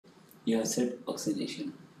You have said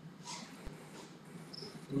oxidation.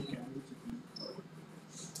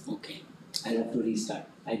 Okay, I'll have to restart.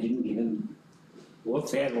 I didn't give him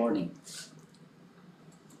fair warning.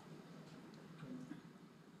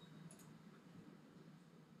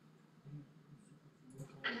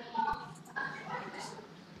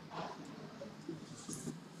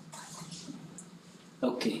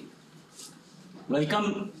 Okay.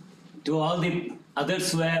 Welcome to all the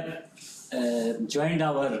others who have joined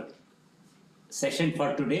our session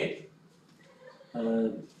for today.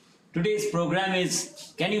 Today's program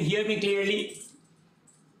is, can you hear me clearly?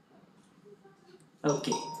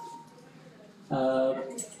 Okay.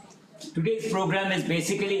 Today's program is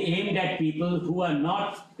basically aimed at people who are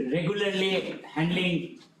not regularly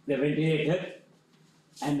handling the ventilator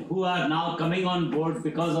and who are now coming on board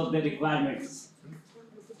because of the requirements.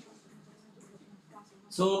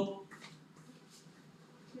 So,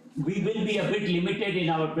 we will be a bit limited in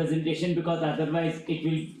our presentation because otherwise it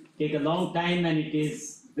will take a long time and it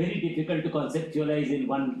is very difficult to conceptualize in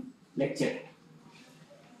one lecture.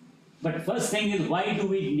 But first thing is, why do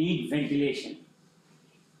we need ventilation?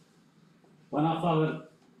 One of our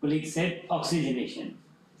colleagues said oxygenation.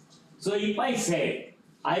 So if I said,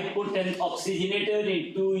 I put an oxygenator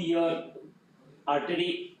into your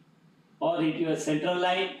artery or into your central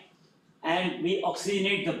line and we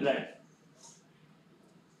oxygenate the blood,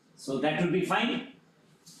 so that would be fine.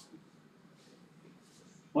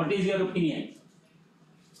 What is your opinion?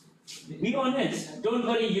 Be honest. Don't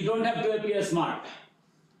worry, you don't have to appear smart.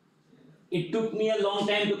 It took me a long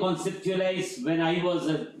time to conceptualize when I was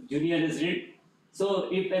a junior resident. So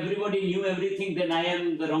if everybody knew everything, then I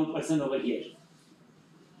am the wrong person over here.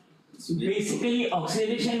 So basically,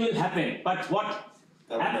 oxidation will happen. But what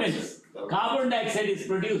happens? Carbon dioxide is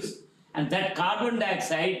produced. And that carbon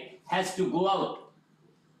dioxide has to go out.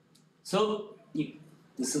 So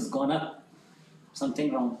this has gone up.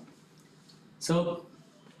 Something wrong. So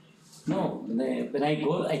no, when I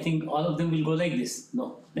go, I think all of them will go like this.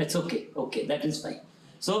 No, that's okay. Okay, that is fine.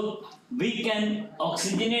 So we can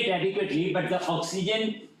oxygenate adequately, but the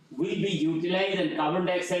oxygen will be utilized and carbon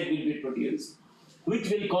dioxide will be produced, which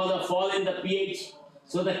will cause a fall in the pH.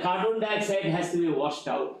 So the carbon dioxide has to be washed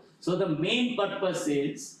out. So the main purpose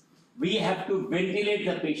is we have to ventilate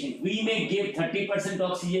the patient. We may give 30%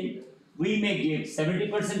 oxygen, we may give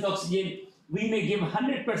 70% oxygen, we may give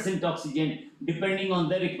 100% oxygen depending on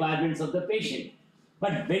the requirements of the patient.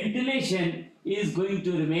 But ventilation is going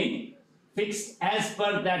to remain fixed as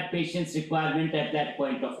per that patient's requirement at that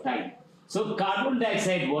point of time. So carbon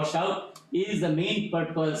dioxide washout is the main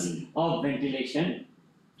purpose of ventilation.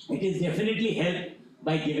 It is definitely helped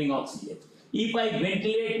by giving oxygen. If I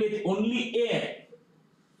ventilate with only air,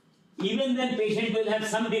 even then patient will have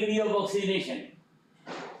some degree of oxygenation.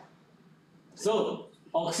 So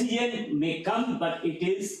oxygen may come, but it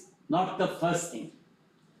is not the first thing.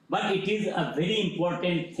 But it is a very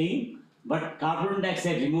important thing, but carbon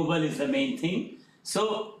dioxide removal is the main thing.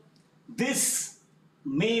 So this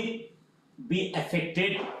may be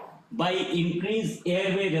affected by increased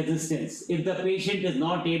airway resistance. If the patient is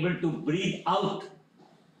not able to breathe out,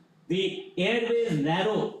 the airways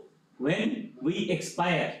narrow when we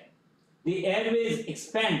expire. The airways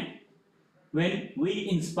expand when we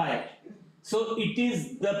inspire. So it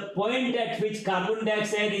is the point at which carbon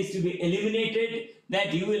dioxide is to be eliminated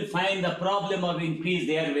that you will find the problem of increased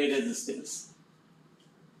airway resistance.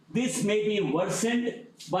 This may be worsened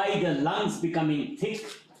by the lungs becoming thick,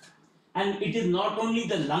 and it is not only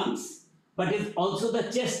the lungs, but it is also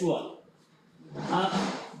the chest wall.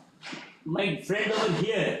 My friend over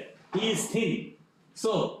here, he is thin,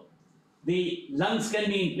 so the lungs can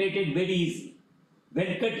be inflated very easily.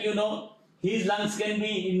 Venkat, you know, his lungs can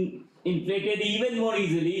be inflated even more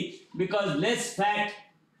easily because less fat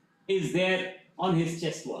is there on his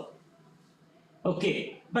chest wall.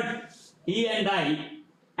 Okay, but he and I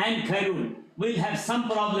and Khairul will have some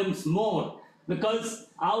problems more because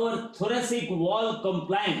our thoracic wall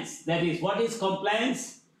compliance, that is, what is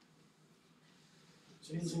compliance?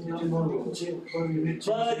 Per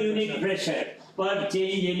unit pressure, per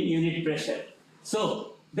change in unit pressure.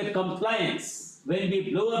 So the compliance, when we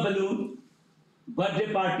blow a balloon,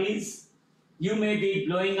 birthday parties, you may be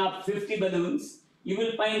blowing up 50 balloons. You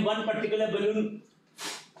will find one particular balloon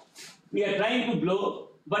we are trying to blow,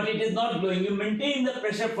 but it is not blowing. You maintain the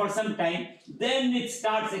pressure for some time, then it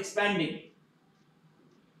starts expanding.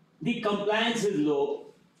 The compliance is low,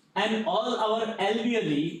 and all our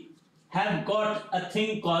alveoli have got a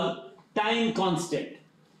thing called time constant.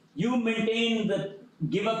 You maintain the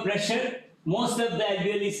give a pressure, most of the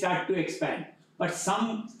alveoli start to expand, but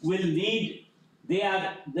some will need, they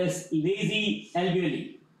are this lazy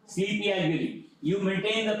alveoli. sleepy alveoli. You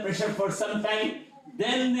maintain the pressure for some time,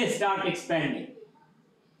 then they start expanding.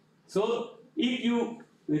 So if you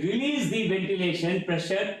release the ventilation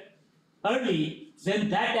pressure early, then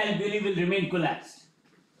that alveoli will remain collapsed.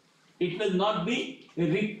 It will not be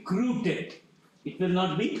recruited. It will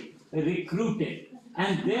not be recruited.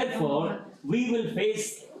 And therefore, we will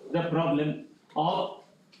face the problem of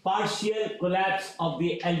partial collapse of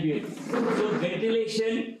the alveoli. So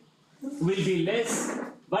ventilation will be less,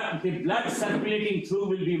 but the blood circulating through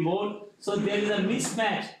will be more. So there is a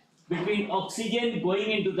mismatch between oxygen going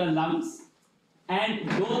into the lungs, and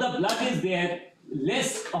though the blood is there,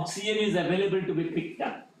 less oxygen is available to be picked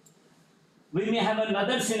up. We may have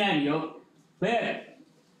another scenario where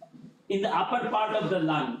in the upper part of the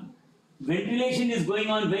lung, ventilation is going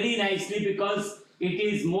on very nicely because it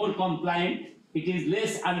is more compliant, it is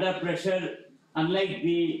less under pressure, unlike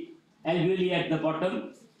the alveoli at the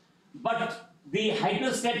bottom, but the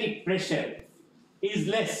hydrostatic pressure is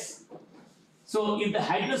less. So if the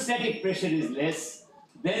hydrostatic pressure is less,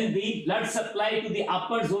 then the blood supply to the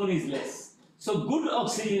upper zone is less. So good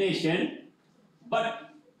oxygenation,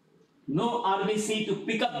 but no RBC to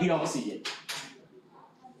pick up the oxygen.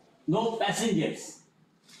 No passengers.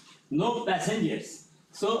 No passengers.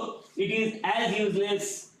 So it is as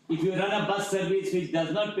useless if you run a bus service which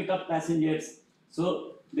does not pick up passengers.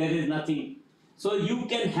 So there is nothing. So you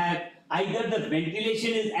can have either the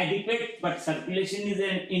ventilation is adequate but circulation is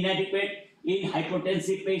inadequate in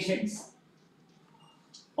hypotensive patients,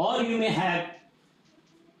 or you may have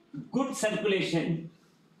good circulation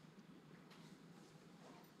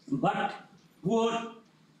but poor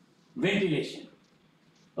ventilation.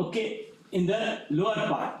 Okay, in the lower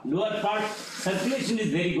part circulation is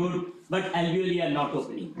very good but alveoli are not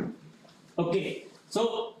opening. Okay,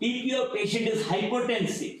 so if your patient is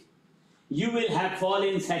hypotensive, you will have fall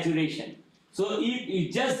in saturation. So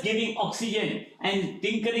if just giving oxygen and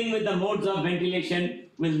tinkering with the modes of ventilation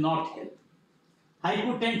will not help.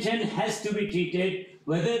 Hypotension has to be treated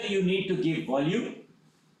whether you need to give volume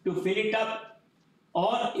to fill it up,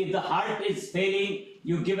 or if the heart is failing,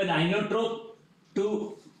 you give an inotrope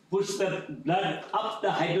to push the blood up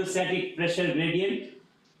the hydrostatic pressure gradient.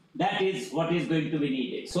 That is what is going to be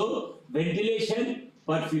needed. So ventilation,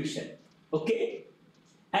 perfusion. Okay.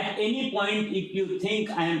 At any point, if you think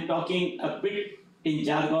I am talking a bit in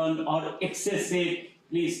jargon or excessive,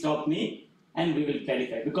 please stop me and we will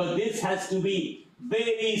clarify. Because this has to be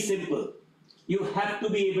very simple. You have to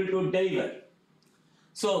be able to deliver.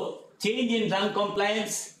 So, change in lung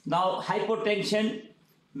compliance, now hypotension,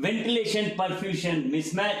 ventilation, perfusion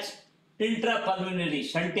mismatch, intrapulmonary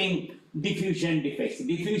shunting, diffusion defects.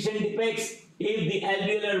 Diffusion defects, if the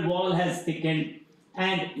alveolar wall has thickened,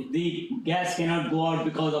 and the gas cannot go out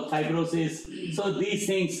because of fibrosis. So these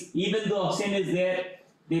things, even though oxygen is there,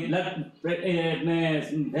 the blood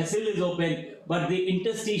vessel is open, but the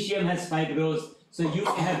interstitium has fibrosed, so you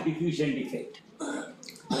may have diffusion defect.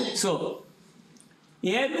 So,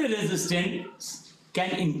 airway resistance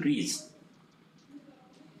can increase.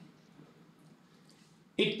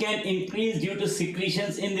 It can increase due to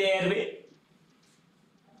secretions in the airway.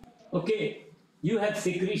 Okay, you have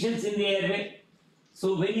secretions in the airway.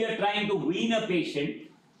 So when you are trying to wean a patient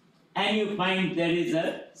and you find there is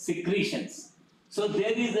a secretions. So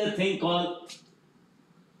there is a thing called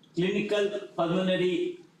clinical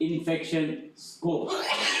pulmonary infection score.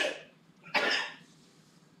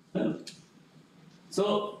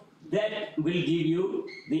 So that will give you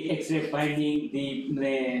the X-ray finding,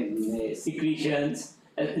 the secretions,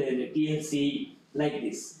 the TLC, like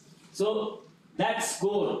this. So that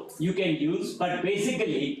score you can use, but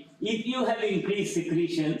basically if you have increased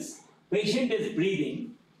secretions, patient is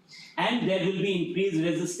breathing and there will be increased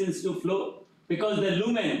resistance to flow because the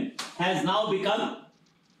lumen has now become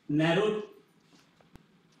narrowed.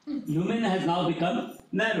 Lumen has now become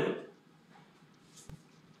narrowed.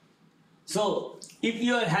 So if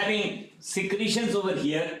you are having secretions over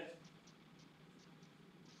here,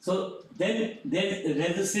 so then there is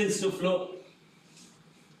resistance to flow.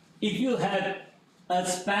 If you have a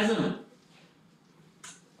spasm,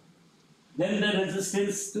 then the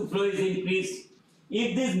resistance to flow is increased.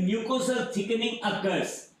 If this mucosal thickening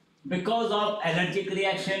occurs because of allergic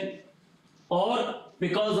reaction or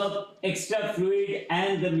because of extra fluid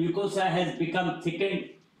and the mucosa has become thickened,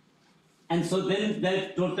 and so then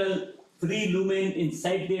the total free lumen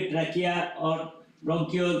inside the trachea or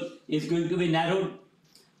bronchiole is going to be narrowed.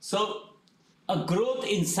 So a growth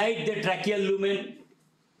inside the tracheal lumen,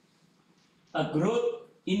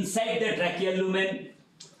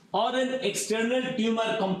 or an external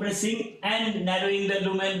tumor compressing and narrowing the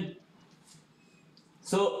lumen.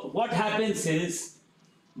 So what happens is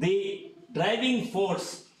the driving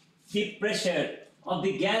force, the pressure of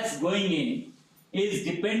the gas going in is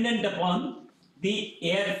dependent upon the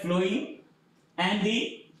air flowing and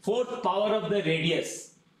the fourth power of the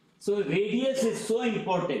radius. So radius is so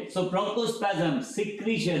important. So bronchospasm,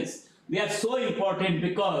 secretions, they are so important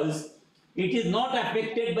because it is not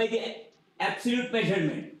affected by the absolute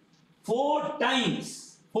measurement. 4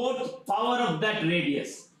 times, fourth power of that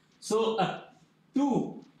radius. So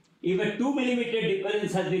if a 2 millimeter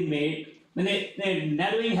difference has been made, when a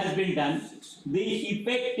narrowing has been done, the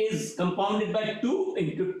effect is compounded by 2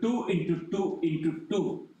 into 2 into 2 into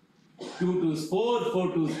 2. 2 to 4,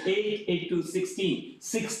 4 to 8, 8 to 16.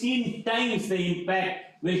 16 times the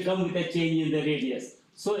impact will come with a change in the radius.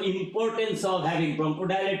 So importance of having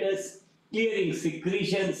bronchodilators, clearing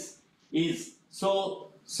secretions is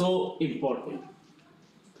so important.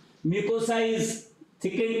 Mucosa is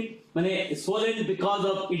thickened, swollen because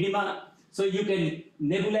of edema. So you can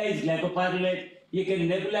nebulize glycopyrrolate, you can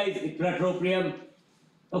nebulize ipratropium.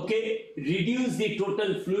 Okay, reduce the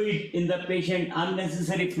total fluid in the patient,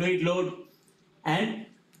 unnecessary fluid load, and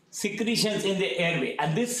secretions in the airway.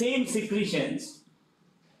 And these same secretions,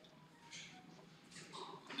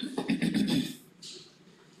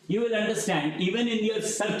 you will understand, even in your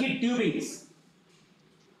circuit tubings,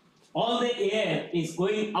 all the air is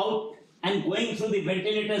going out and going through the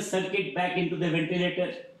ventilator circuit back into the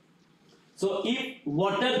ventilator. So if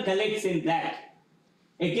water collects in that,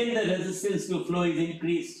 again the resistance to flow is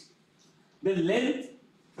increased. The length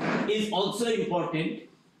is also important.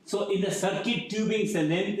 So in the circuit tubings, the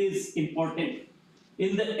length is important.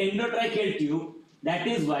 In the endotracheal tube, that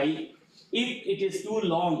is why if it is too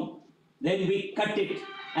long, then we cut it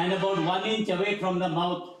and about 1 inch away from the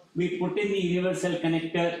mouth, we put in the universal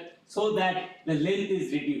connector so that the length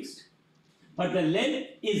is reduced. But the length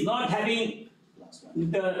is not having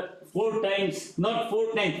the 4 times, not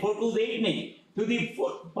 4 times, 4 to the 8 to the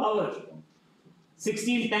 4th power,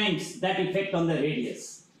 16 times that effect on the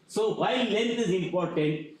radius. So while length is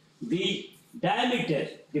important, the diameter,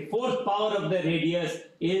 the 4th power of the radius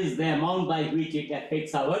is the amount by which it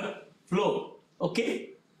affects our flow.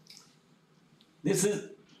 Okay? This is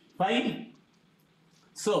fine.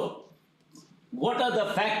 So, what are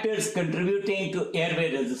the factors contributing to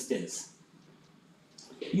airway resistance?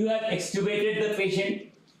 You have extubated the patient.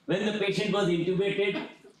 When the patient was intubated,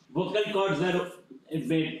 vocal cords were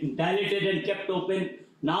dilated and kept open.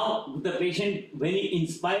 Now the patient, when he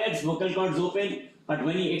inspires, vocal cords open, but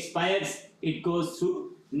when he expires, it goes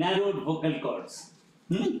through narrowed vocal cords.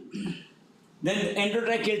 Then the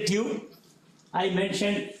endotracheal tube, I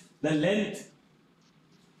mentioned the length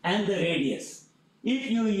and the radius. If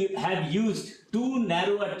you have used too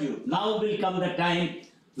narrow a tube, now will come the time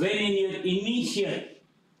when in your initial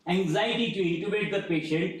anxiety to intubate the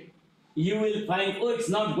patient, you will find, oh, it's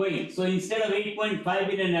not going. So instead of 8.5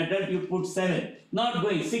 in an adult, you put 7. Not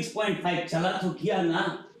going, 6.5. Chala to kiya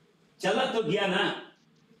na. Chala to kiya na.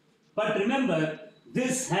 But remember,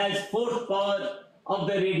 this has 4th power of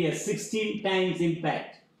the radius, 16 times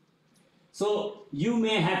impact. So you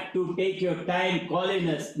may have to take your time, call in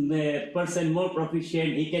a person more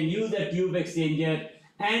proficient. He can use a tube exchanger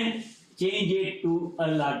and change it to a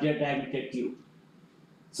larger diameter tube.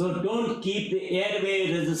 So don't keep the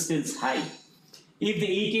airway resistance high. If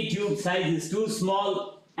the ET tube size is too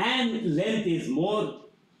small and length is more,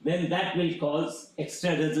 then that will cause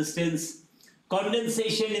extra resistance.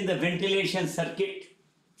 Condensation in the ventilation circuit.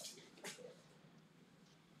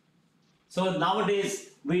 So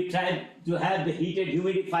nowadays we try to have the heated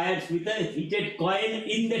humidifiers with a heated coil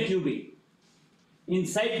in the tubing,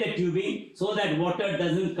 inside the tubing, so that water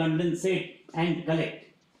doesn't condensate and collect.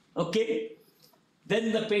 Okay?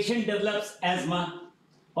 Then the patient develops asthma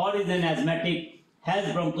or is an asthmatic,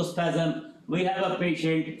 has bronchospasm. We have a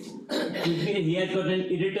patient, he has got an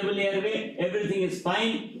irritable airway, everything is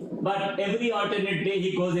fine, but every alternate day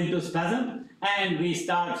he goes into spasm and we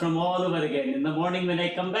start from all over again. In the morning when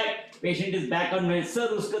I come back, patient is back on my, sir,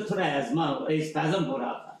 uska thoda asthma, spasm ho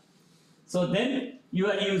raha tha. So then you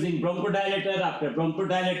are using bronchodilator after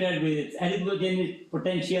bronchodilator with its arrhythmogenic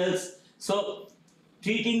potentials. So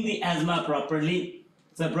treating the asthma properly,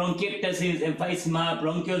 the bronchiectasis, emphysema,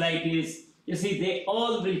 bronchiolitis, you see, they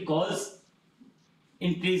all will cause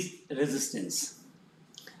increased resistance.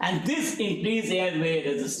 And this increased airway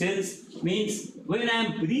resistance means when I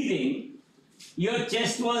am breathing, your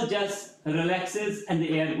chest wall just relaxes and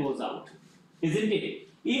the air goes out, isn't it?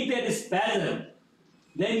 If there is spasm,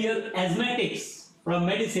 then your asthmatics from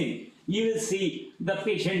medicine, you will see the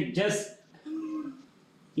patient just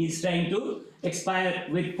is trying to expire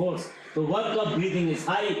with force. The work of breathing is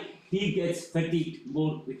high, he gets fatigued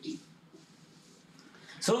more quickly.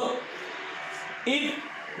 So, if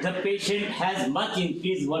the patient has much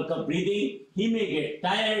increased work of breathing, he may get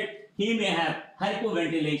tired, he may have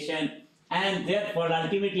hypoventilation, and therefore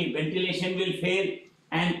ultimately ventilation will fail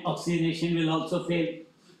and oxygenation will also fail.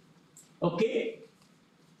 Okay?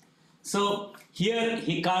 So here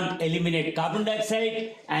he can't eliminate carbon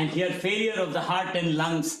dioxide, and here failure of the heart and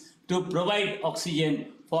lungs to provide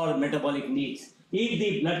oxygen for metabolic needs. If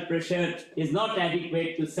the blood pressure is not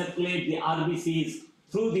adequate to circulate the RBCs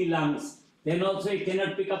through the lungs, then also it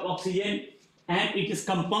cannot pick up oxygen, and it is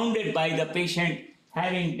compounded by the patient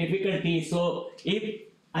having difficulty. So if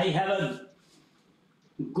I have a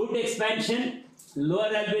good expansion, lower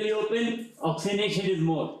alveoli open, oxygenation is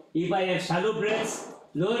more. If I have shallow breaths,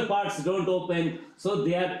 lower parts don't open, so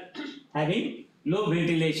they are having low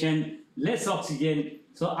ventilation, less oxygen.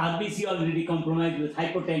 So RBC already compromised with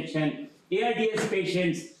hypotension. ARDS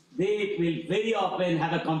patients, they will very often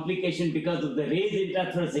have a complication because of the raised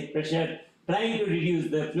intrathoracic pressure, trying to reduce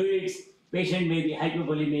the fluids. Patient may be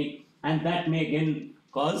hypovolemic, and that may again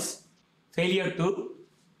cause failure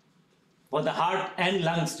for the heart and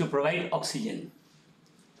lungs to provide oxygen.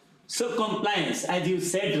 So compliance, as you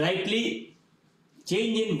said rightly,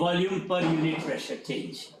 change in volume per unit pressure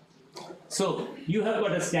change. So you have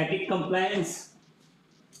got a static compliance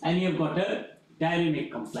and you have got a dynamic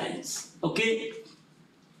compliance. Okay?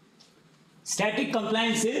 Static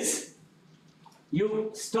compliance is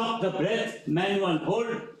you stop the breath, manual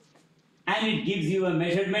hold, and it gives you a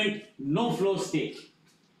measurement, no flow state.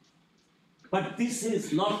 But this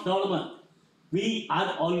is not normal. We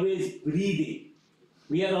are always breathing.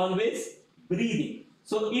 We are always breathing.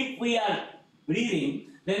 So if we are breathing,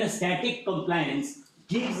 then a static compliance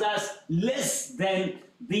gives us less than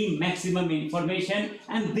the maximum information,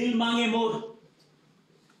 and dil mange more.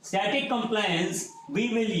 Static compliance,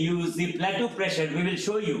 we will use the plateau pressure. We will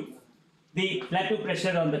show you the plateau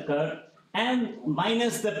pressure on the curve and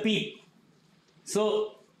minus the peak.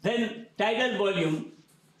 So then tidal volume,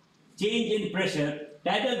 change in pressure,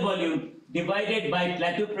 tidal volume divided by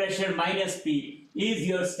plateau pressure minus peak is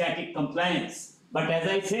your static compliance. But as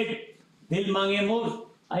I said, dil mange more,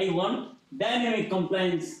 I want dynamic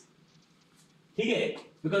compliance. Okay?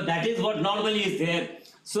 Because that is what normally is there.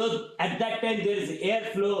 So at that time there is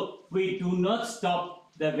airflow, we do not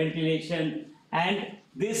stop the ventilation, and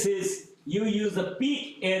this is, you use the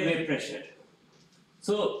peak airway pressure.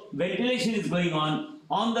 So ventilation is going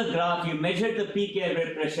on the graph you measure the peak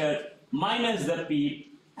airway pressure minus the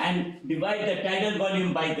peak and divide the tidal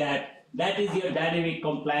volume by that. That is your dynamic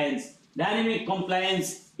compliance. Dynamic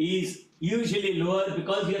compliance is usually lower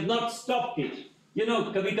because you have not stopped it. You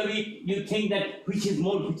know, kabhi you think that which is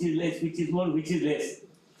more, which is less, which is more, which is less.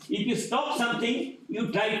 If you stop something,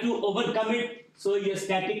 you try to overcome it, so your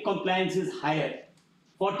static compliance is higher,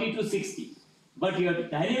 40 to 60. But your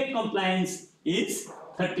dynamic compliance is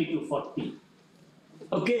 30 to 40.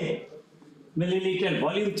 Okay? Milliliter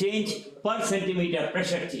volume change per centimeter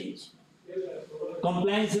pressure change.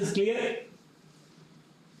 Compliance is clear?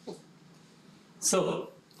 So,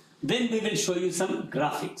 then we will show you some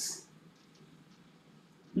graphics.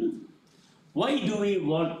 Why do we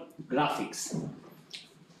want graphics?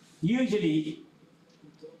 Usually,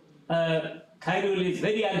 Khairul is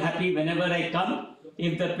very unhappy whenever I come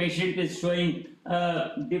if the patient is showing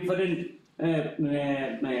different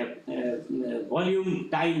volume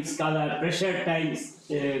times color, pressure times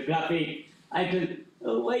graphic. I tell,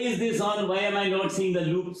 why is this on? Why am I not seeing the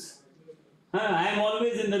loops? I am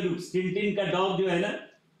always in the loops. Tintin ka dog jo hai na,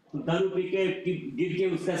 daru pee ke gir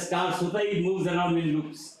ke uska stars hota hai, it moves around in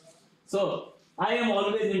loops. So I am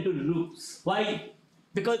always into loops. Why?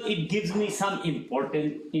 Because it gives me some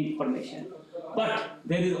important information. But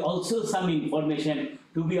there is also some information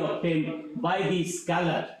to be obtained by the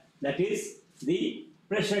scalar, that is the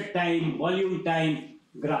pressure time, volume time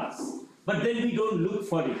graphs. But then we don't look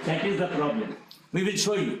for it. That is the problem. We will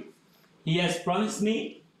show you. He has promised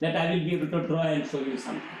me that I will be able to draw and show you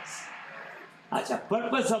some things. Achha,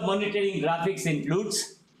 purpose of monitoring graphics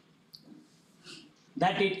includes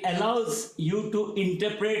that it allows you to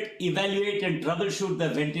interpret, evaluate and troubleshoot the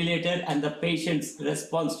ventilator and the patient's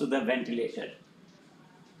response to the ventilator.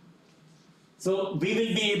 So we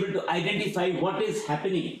will be able to identify what is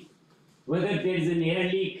happening, whether there is an air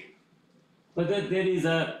leak, whether there is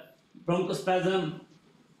a bronchospasm,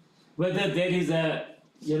 whether there is a,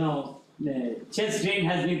 chest drain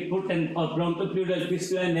has been put and or bronchopleural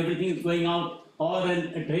fistula and everything is going out, or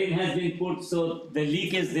a drain has been put so the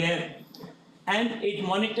leak is there. And it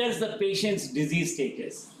monitors the patient's disease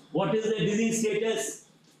status. What is the disease status?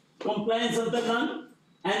 Compliance of the lung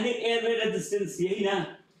and the airway resistance.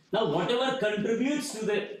 Now, whatever contributes to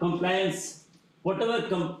the compliance whatever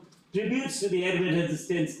contributes to the airway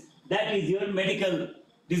resistance, that is your medical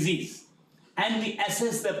disease. And we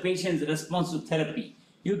assess the patient's response to therapy.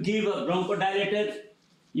 You give a bronchodilator,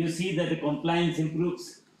 you see that the compliance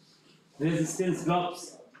improves, resistance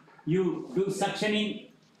drops. You do suctioning,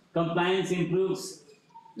 compliance improves,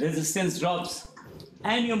 resistance drops,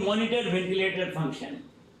 and you monitor ventilator function.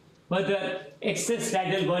 Whether excess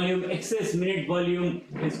tidal volume, excess minute volume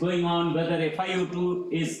is going on, whether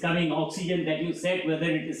FiO2 is coming, oxygen that you said, whether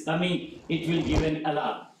it is coming, it will give an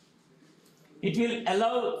alarm. It will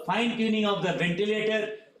allow fine-tuning of the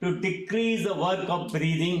ventilator to decrease the work of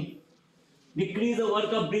breathing. Decrease the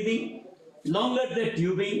work of breathing, longer the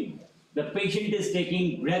tubing, the patient is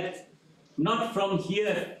taking breath, not from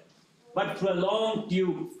here, but through a long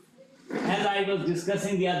tube. As I was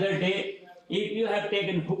discussing the other day, if you have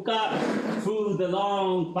taken hookah through the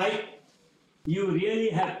long pipe, you really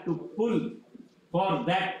have to pull for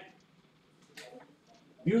that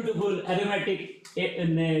beautiful aromatic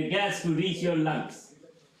gas to reach your lungs.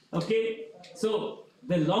 Okay? So,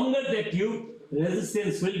 the longer the tube,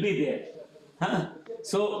 resistance will be there.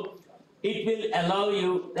 So, it will allow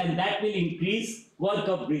you, and that will increase work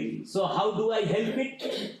of breathing. So, how do I help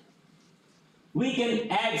it? We can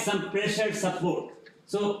add some pressure support.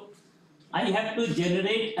 So, I have to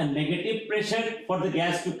generate a negative pressure for the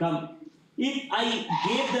gas to come. If I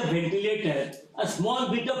gave the ventilator a small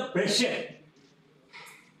bit of pressure,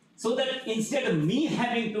 so that instead of me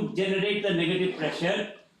having to generate the negative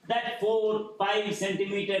pressure, that 4-5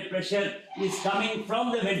 centimeter pressure is coming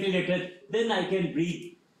from the ventilator, then I can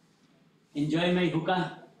breathe. Enjoy my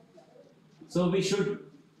hookah. So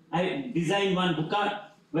I design one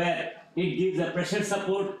hookah where it gives a pressure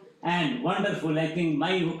support, and wonderful. I think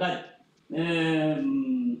my hookah,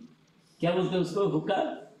 क्या बोलते हैं उसको,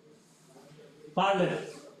 hookah parlor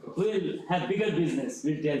will have bigger business,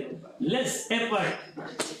 will tell you. Less effort.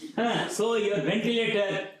 So your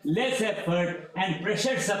ventilator, less effort and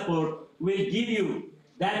pressure support will give you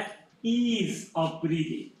that ease of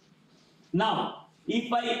breathing. Now,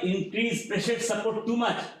 if I increase pressure support too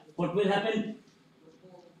much, what will happen?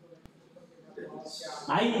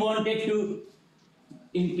 I wanted to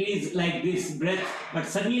increase like this breath, but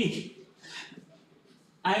suddenly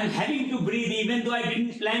I am having to breathe even though I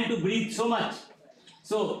didn't plan to breathe so much.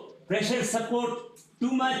 So pressure support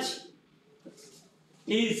too much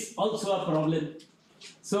is also a problem.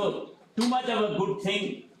 So too much of a good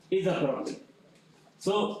thing is a problem.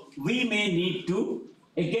 So we may need to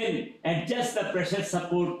again adjust the pressure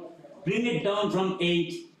support, bring it down from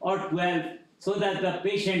 8 or 12 so that the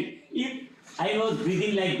patient, if I was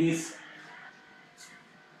breathing like this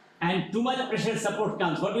and too much pressure support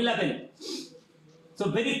comes, what will happen? So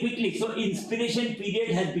very quickly, so inspiration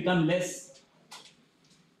period has become less.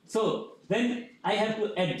 So then I have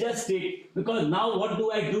to adjust it, because now what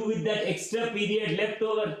do I do with that extra period left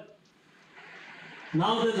over?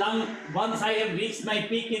 Now the lung, once I have reached my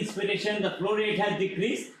peak inspiration, the flow rate has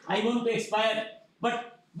decreased, I want to expire,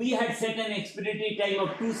 but we had set an expiratory time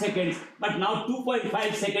of 2 seconds, but now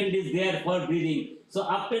 2.5 seconds is there for breathing. So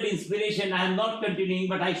after inspiration, I am not continuing,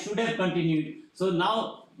 but I should have continued. So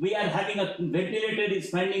now we are having a ventilator is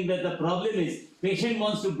finding that the problem is patient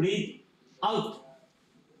wants to breathe out.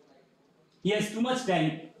 He has too much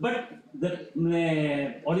time, but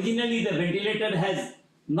originally the ventilator has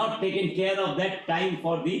not taken care of that time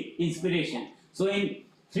for the inspiration. So in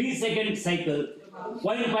 3 second cycle,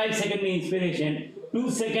 0.5 second inspiration, 2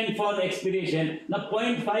 seconds for expiration. Now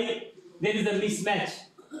 0.5, there is a mismatch.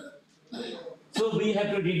 So we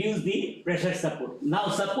have to reduce the pressure support. Now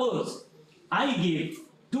suppose I give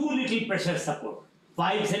too little pressure support.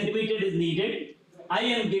 5 centimeter is needed. I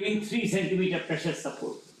am giving 3 centimeter pressure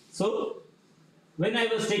support. So when I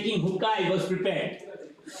was taking hookah, I was prepared.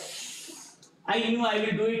 I knew I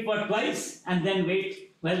will do it for twice and then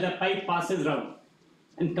wait while the pipe passes round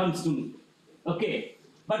and comes to me. Okay.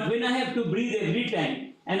 But when I have to breathe every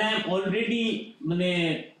time, and I am already,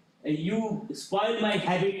 you spoil my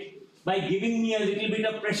habit by giving me a little bit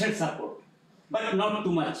of pressure support, but not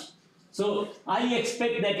too much. So I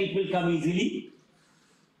expect that it will come easily.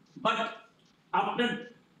 But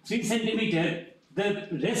after 3 centimeter, the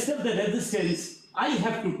rest of the resistance I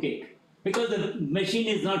have to take because the machine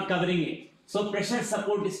is not covering it. So pressure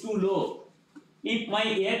support is too low. If my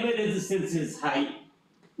airway resistance is high,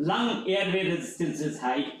 lung airway resistance is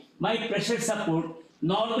high, my pressure support,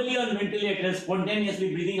 normally on ventilators,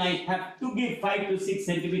 spontaneously breathing, I have to give 5 to 6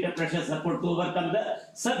 centimeter pressure support to overcome the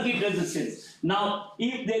circuit resistance. Now,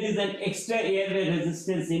 if there is an extra airway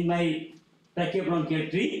resistance in my tracheobronchial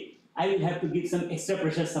tree, I will have to give some extra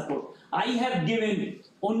pressure support. I have given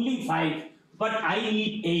only 5, but I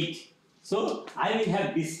need 8. So I will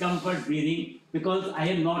have discomfort breathing because I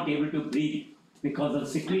am not able to breathe because of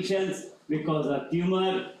secretions, because of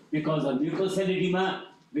tumor, because of mucosal edema,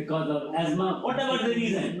 because of asthma, whatever the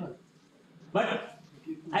reason. But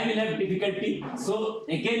I will have difficulty. So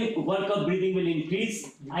again, work of breathing will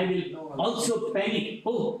increase. I will also panic.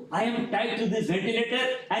 Oh, I am tied to this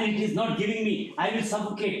ventilator and it is not giving me. I will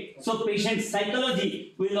suffocate. So patient's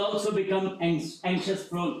psychology will also become anxious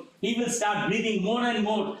prone. He will start breathing more and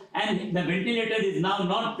more, and the ventilator is now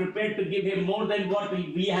not prepared to give him more than what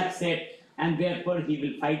we have said, and therefore he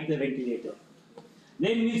will fight the ventilator.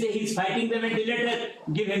 Then we say he is fighting the ventilator,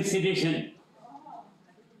 give him sedation.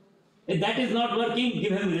 If that is not working,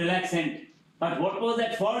 give him relaxant. But what was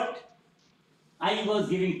at fault? I was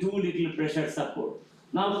giving too little pressure support.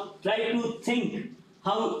 Now try to think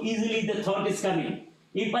how easily the thought is coming.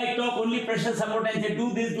 If I talk only pressure support and say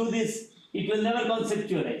do this, it will never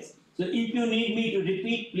conceptualize. So if you need me to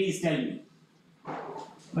repeat, please tell me.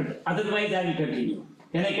 But otherwise I will continue.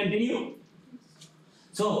 Can I continue?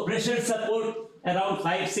 So pressure support around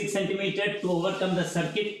 5-6 centimeter to overcome the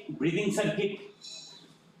circuit, breathing circuit.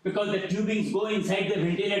 Because the tubings go inside the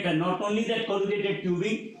ventilator, not only that corrugated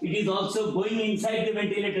tubing, it is also going inside the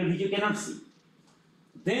ventilator, which you cannot see.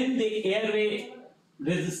 Then the airway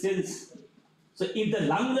resistance. So if the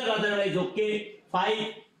lungs are otherwise okay,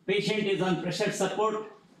 5, patient is on pressure support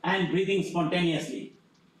and breathing spontaneously.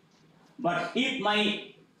 But if my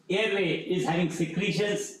airway is having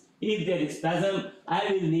secretions, if there is spasm,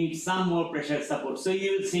 I will need some more pressure support. So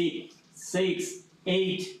you will see 6,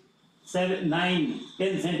 8, 7, 9,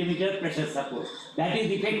 10 centimeter pressure support. That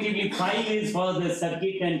is effectively 5 is for the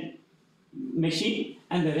circuit and machine,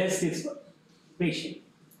 and the rest is for patient.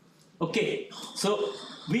 Okay, so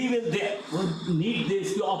we will need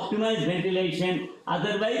this to optimize ventilation.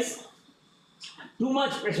 Otherwise, too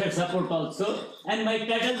much pressure support also, and my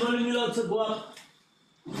tidal volume will also go up.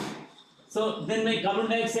 So then my carbon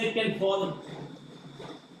dioxide can fall.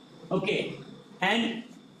 Okay, and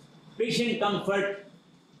patient comfort.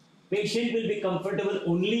 Patient will be comfortable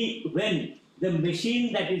only when the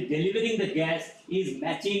machine that is delivering the gas is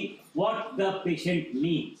matching what the patient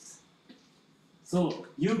needs. So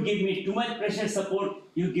you give me too much pressure support,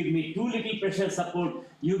 you give me too little pressure support,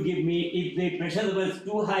 you give me, if the pressure level is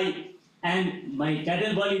too high and my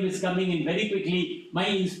tidal volume is coming in very quickly, my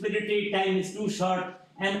inspiratory time is too short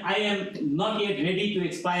and I am not yet ready to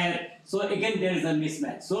expire. So again there is a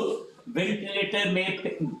mismatch. So ventilator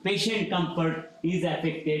patient comfort is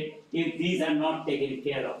affected if these are not taken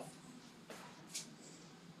care of.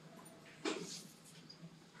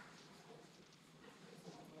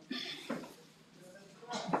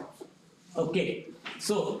 Okay,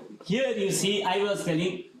 so here you see I was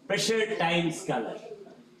telling pressure times color.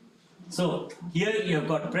 So here you have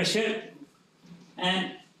got pressure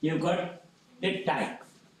and you have got the time.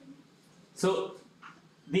 So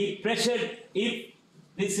the pressure, if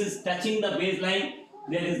this is touching the baseline,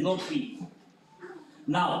 there is no peak.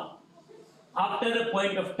 Now, after a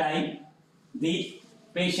point of time, the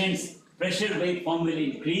patient's pressure waveform will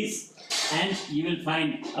increase and you will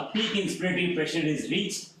find a peak inspiratory pressure is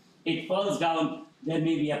reached. It falls down, there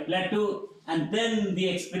may be a plateau, and then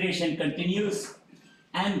the expiration continues.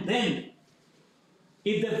 And then,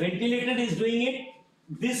 if the ventilator is doing it,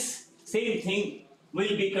 this same thing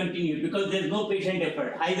will be continued because there is no patient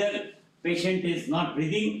effort. Either patient is not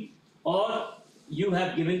breathing or you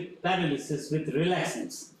have given paralysis with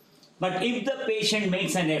relaxants. But if the patient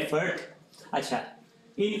makes an effort,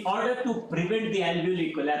 in order to prevent the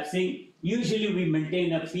alveoli collapsing, usually we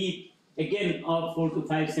maintain a peak again of 4 to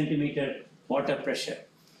 5 centimeter water pressure.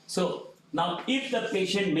 So now if the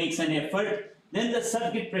patient makes an effort, then the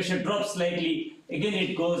circuit pressure drops slightly, again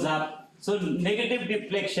it goes up. So negative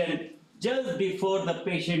deflection just before the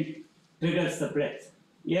patient triggers the breath.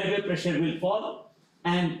 Airway pressure will fall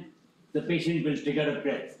and the patient will trigger a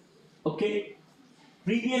breath. Okay?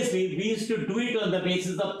 Previously, we used to do it on the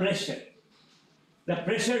basis of pressure. The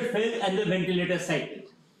pressure fell and the ventilator cycled.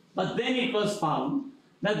 But then it was found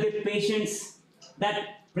that the patient's,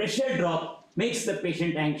 that pressure drop makes the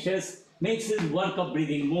patient anxious, makes his work of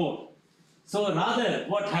breathing more. So rather,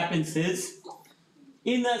 what happens is,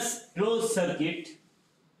 in a closed circuit,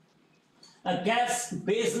 a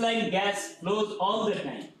baseline gas flows all the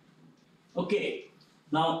time. Okay,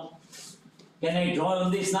 now, can I draw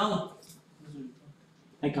on this now?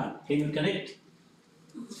 I can't. Can you connect?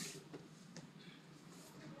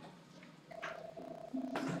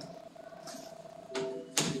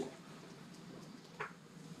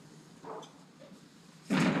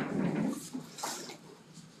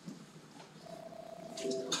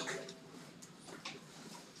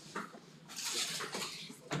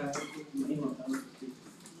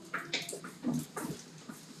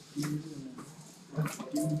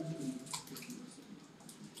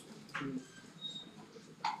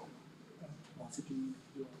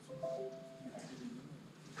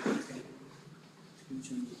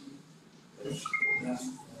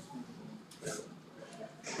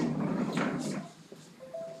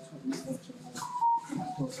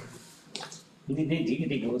 नहीं ठीक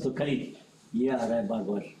है वो तो करी ये आ रहा है बार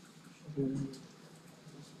बार.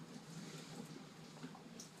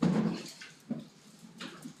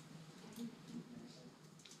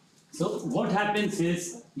 So what happens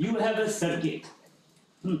is you have a circuit,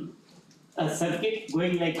 a circuit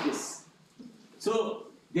going like this. So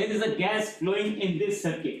there is a gas flowing in this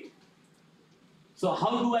circuit. So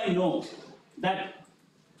how do I know that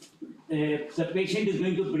the patient is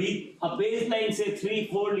going to breathe? A baseline, say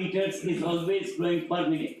 3-4 liters is always flowing per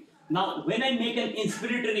minute. Now when I make an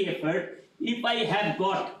inspiratory effort, if I have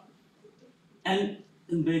got the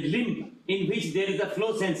limb in which there is a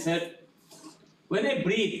flow sensor, when I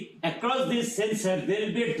breathe across this sensor, there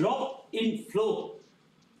will be a drop in flow,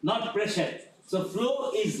 not pressure. So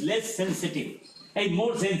flow is less sensitive and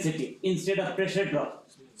more sensitive instead of pressure drop.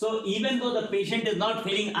 So even though the patient is not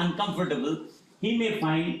feeling uncomfortable, he may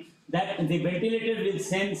find that the ventilator will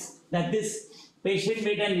sense that this patient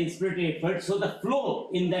made an inspiratory effort. So the flow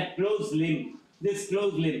in that closed limb, this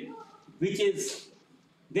closed limb, which is,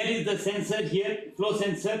 there is the sensor here, flow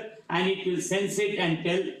sensor, and it will sense it and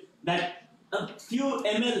tell that a few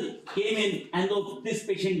ml came in and this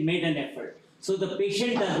patient made an effort. So the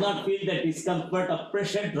patient does not feel the discomfort of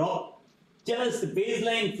pressure drop. Just the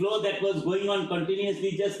baseline flow that was going on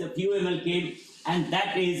continuously, just a few ml came, and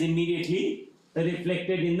that is immediately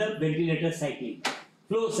reflected in the ventilator cycling,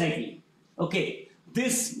 flow cycling. Okay,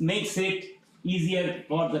 this makes it easier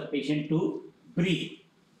for the patient to breathe.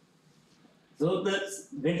 So the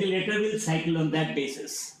ventilator will cycle on that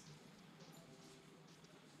basis.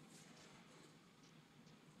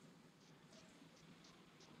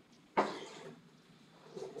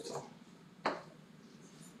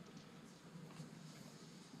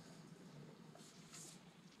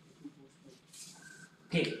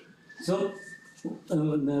 Okay, so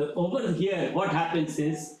over here what happens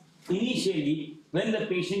is, initially when the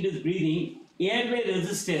patient is breathing, airway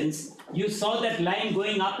resistance, you saw that line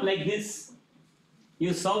going up like this.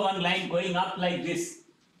 You saw one line going up like this.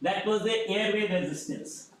 That was the airway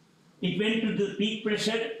resistance. It went to the peak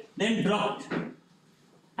pressure, then dropped.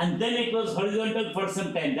 And then it was horizontal for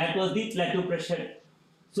some time. That was the plateau pressure.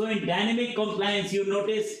 So in dynamic compliance, you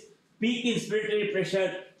notice peak inspiratory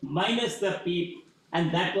pressure minus the PEEP,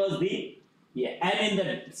 and that was the, and in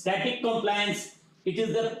the static compliance, it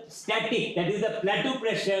is the static, that is the plateau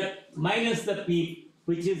pressure minus the PEEP,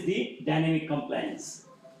 which is the dynamic compliance.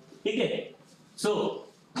 Okay. So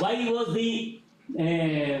why was the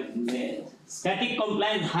static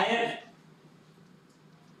compliance higher?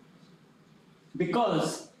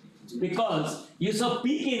 Because you saw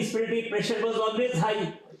peak inspiratory pressure was always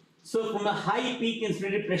high. So from a high peak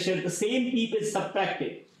inspiratory pressure, the same PEEP is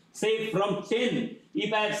subtracted. Say from 10,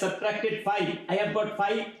 if I have subtracted 5, I have got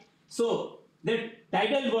 5. So the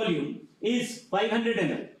tidal volume is 500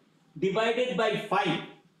 ml. Divided by 5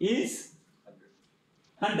 is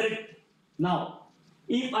 100. Now,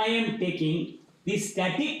 if I am taking the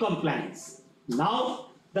static compliance, now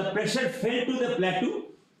the pressure fell to the plateau.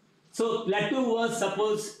 So plateau was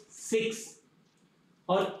suppose 6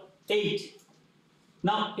 or 8.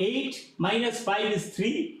 Now 8 minus 5 is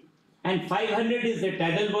 3 and 500 is the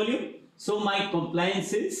tidal volume. So my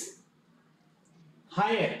compliance is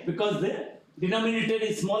higher because the denominator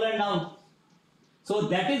is smaller now. So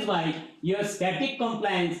that is why your static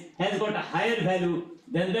compliance has got a higher value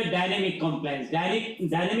than the dynamic compliance.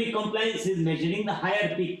 Dynamic compliance is measuring the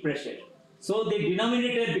higher peak pressure. So the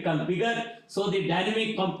denominator becomes bigger, so the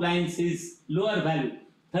dynamic compliance is lower value,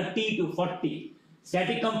 30 to 40.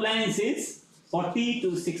 Static compliance is 40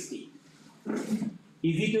 to 60.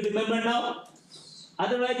 Easy to remember now?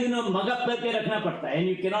 Otherwise, mug up karke rakhna padta hai and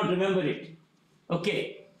you cannot remember it.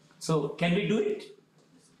 Okay, so can we do it?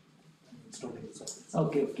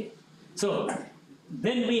 Okay. So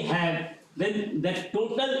then we have, then the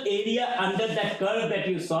total area under that curve that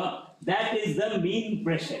you saw, that is the mean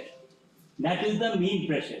pressure. That is the mean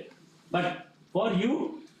pressure. But for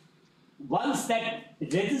you, once that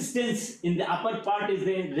resistance in the upper part is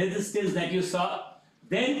the resistance that you saw,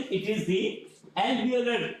 then it is the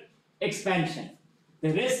alveolar expansion.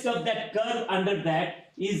 The rest of that curve under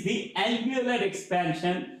that is the alveolar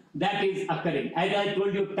expansion that is occurring. As I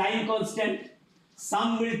told you, time constant,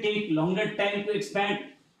 some will take longer time to expand.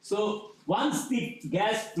 So once the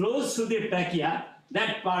gas flows through the trachea,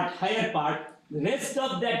 that part, higher part, the rest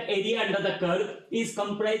of that area under the curve is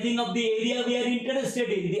comprising of the area we are interested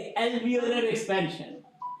in, the alveolar expansion.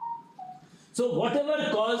 So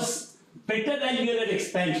whatever causes better alveolar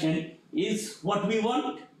expansion is what we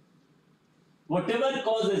want. whatever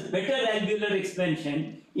causes better alveolar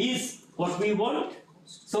expansion is what we want.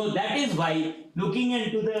 So that is why looking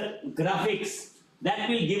into the graphics, that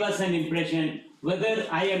will give us an impression whether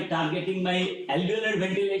I am targeting my alveolar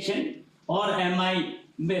ventilation or am I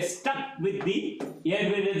stuck with the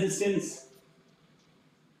airway resistance.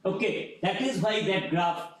 Okay, that is why that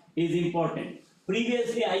graph is important.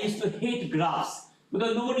 Previously, I used to hate graphs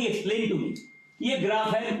because nobody explained to me. ये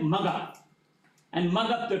graph है mug up, and mug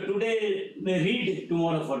up today may read,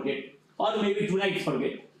 tomorrow forget, or maybe tonight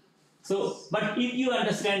forget. So, but if you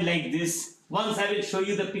understand like this, once I will show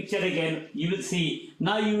you the picture again, you will see.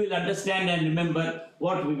 Now you will understand and remember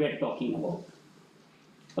what we were talking about.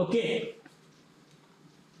 Okay.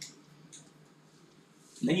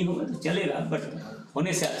 नहीं होगा तो चलेगा, but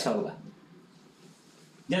होने से अच्छा होगा.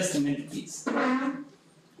 Just a minute, please.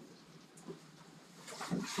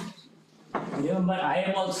 Remember, I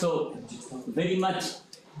am also very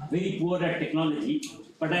poor at technology,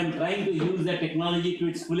 but I am trying to use the technology to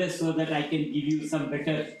its fullest so that I can give you some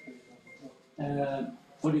better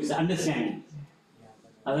understanding.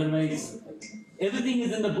 Otherwise, everything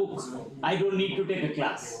is in the book. I don't need to take a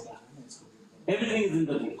class. Everything is in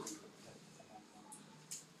the book.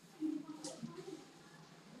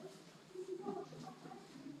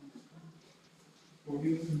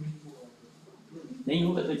 नहीं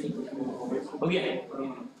होगा तो ठीक हो गया.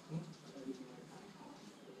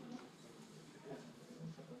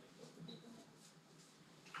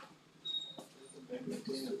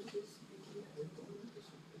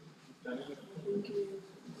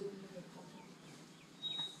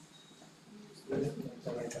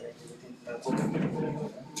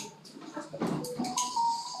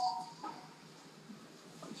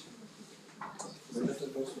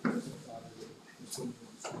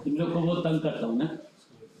 इन लोग को बहुत तंग करता हूँ ना.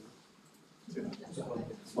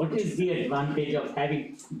 What is the advantage of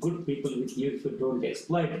having good people with you if you don't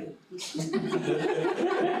exploit them?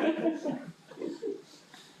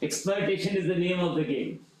 Exploitation is the name of the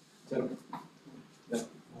game.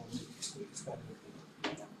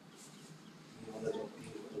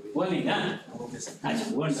 वो नहीं ना. अच्छा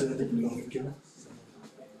वन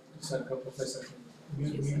सर का professor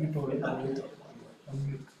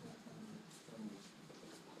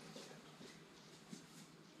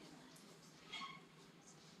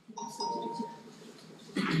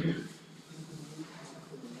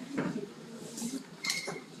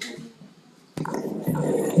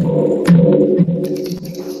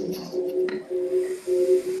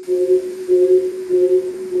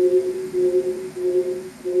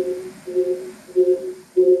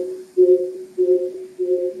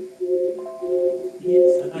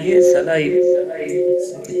Yes, alive.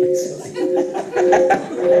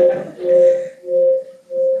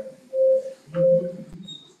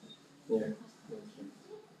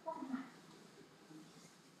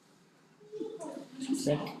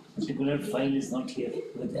 That particular file is not here.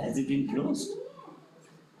 Has it been closed?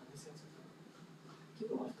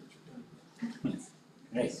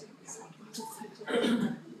 Right.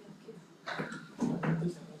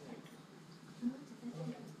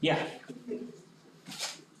 Yeah.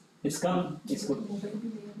 It's come. It's good.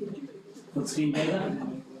 Full screen जाएगा.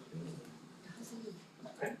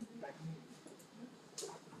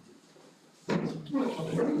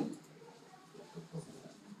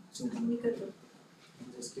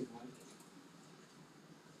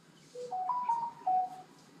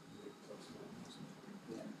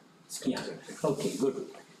 Yeah. Okay. Good.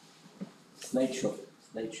 Slideshow.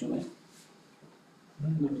 Slideshow में.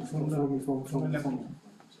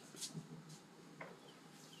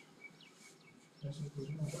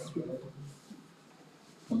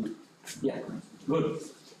 Yeah, good.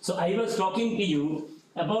 So I was talking to you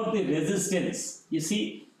about the resistance. You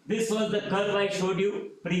see, this was the curve I showed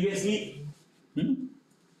you previously.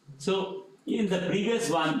 So in the previous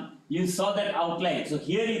one, you saw that outline. So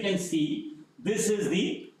here you can see this is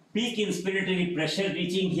the peak inspiratory pressure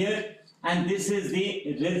reaching here, and this is the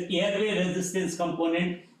airway resistance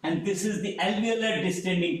component, and this is the alveolar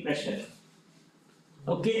distending pressure.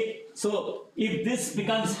 Okay, so if this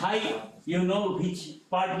becomes high, you know which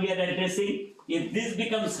part we are addressing. If this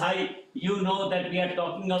becomes high, you know that we are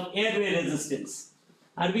talking of airway resistance.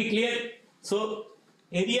 Are we clear? So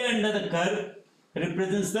area under the curve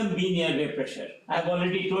represents the mean airway pressure. I have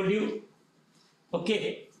already told you.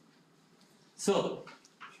 Okay. So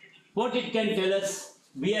what it can tell us,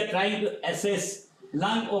 we are trying to assess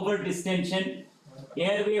lung over distension,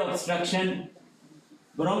 airway obstruction,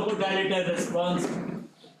 bronchodilator response.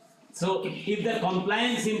 So if the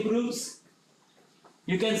compliance improves,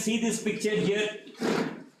 you can see this picture here.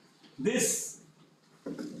 This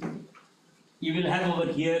you will have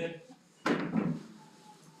over here.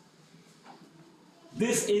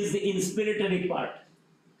 This is the inspiratory part.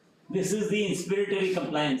 This is the inspiratory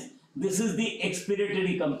compliance. This is the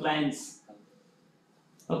expiratory compliance.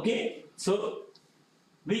 Okay, so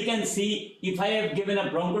we can see if I have given a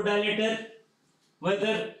bronchodilator,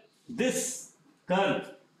 whether this curve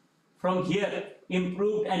from here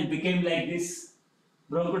improved and became like this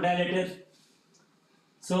bronchodilator.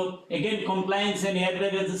 So again, compliance and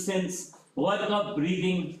airway resistance, work of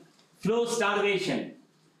breathing, flow starvation,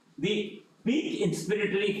 the peak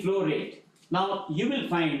inspiratory flow rate. Now you will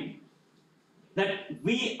find that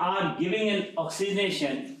we are giving an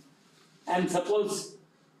oxygenation and suppose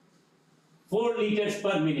 4 liters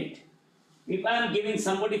per minute. If I am giving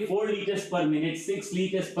somebody 4 liters per minute, 6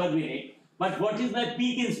 liters per minute, but what is my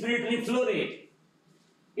peak inspiratory flow rate?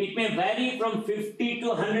 It may vary from 50 to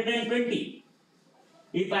 120.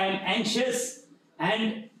 If I am anxious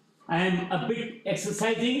and I am a bit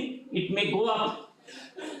exercising, it may go up.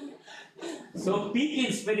 So peak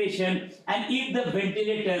inspiration, and if the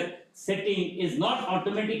ventilator setting is not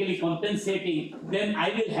automatically compensating, then I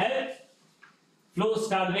will have flow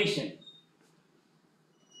starvation.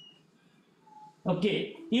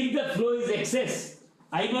 Okay, if the flow is excess,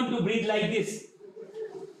 I want to breathe like this,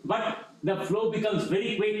 but the flow becomes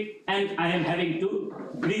very quick and I am having to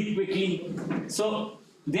breathe quickly. So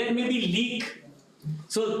there may be leak.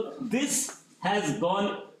 So this has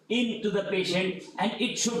gone into the patient and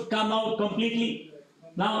it should come out completely.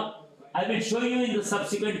 Now I will show you in the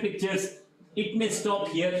subsequent pictures. It may stop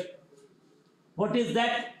here. What is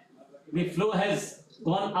that? The flow has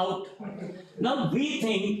gone out. Now we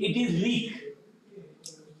think it is leak.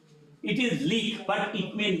 It is leak, but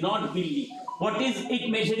it may not be leak. What is it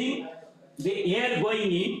measuring? The air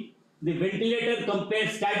going in, the ventilator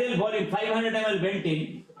compares tidal volume 500 ml went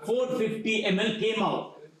in, 450 ml came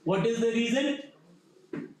out. What is the reason?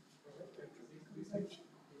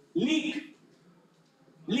 Leak.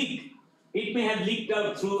 Leak. It may have leaked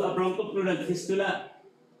out through a bronchopleural fistula.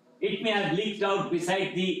 It may have leaked out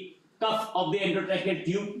beside the cuff of the endotracheal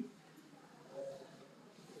tube.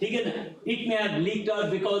 It may have leaked out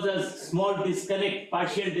because of small disconnect,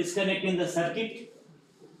 partial disconnect in the circuit,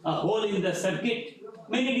 a hole in the circuit,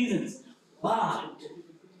 many reasons. But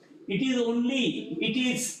it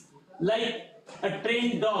is like a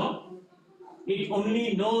trained dog. It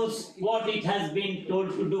only knows what it has been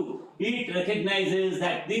told to do. It recognizes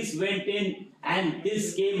that this went in and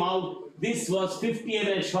this came out. This was 50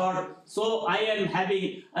 ml short, so I am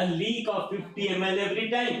having a leak of 50 ml every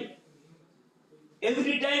time.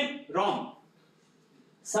 Every time wrong.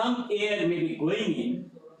 Some air may be going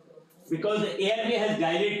in because the airway has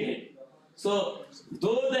dilated. So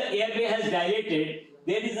though the airway has dilated,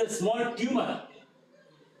 there is a small tumor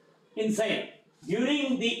inside.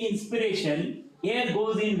 During the inspiration, air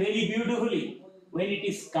goes in very beautifully. When it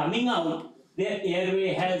is coming out, the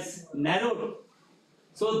airway has narrowed.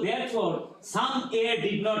 So therefore, some air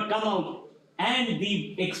did not come out, and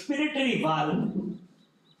the expiratory valve,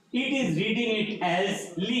 it is reading it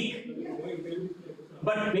as leak.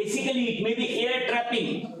 But basically it may be air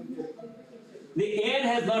trapping. The air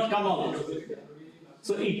has not come out.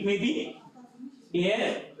 So it may be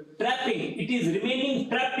air trapping. It is remaining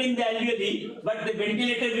trapped in the alveoli, but the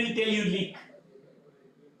ventilator will tell you leak.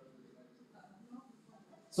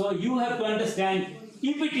 So you have to understand,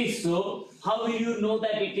 if it is so, how will you know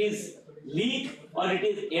that it is leak or it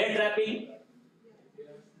is air trapping?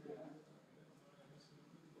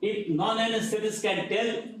 If non-anesthetist can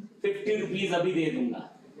tell, 50 rupees abhi de dunga.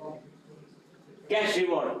 Cash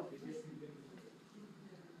reward.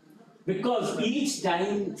 Because each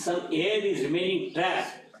time some air is remaining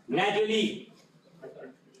trapped, gradually,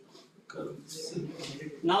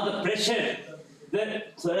 now the pressure, the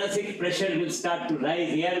thoracic pressure will start to rise,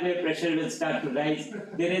 airway pressure will start to rise,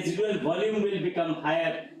 the residual volume will become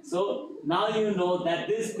higher. So now you know that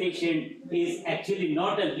this patient is actually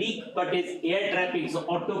not a leak but is air trapping. So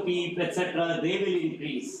autopeep, etc., they will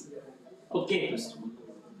increase. Okay.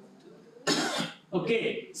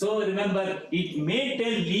 Okay. So remember, it may tell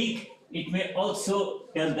leak, it may also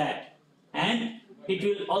tell that, and it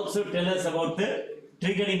will also tell us about the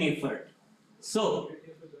triggering effort. So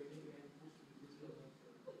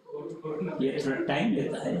ये थोड़ा time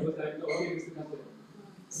लेता है.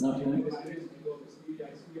 It's not going.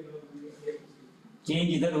 Change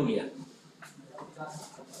इधर हो गया.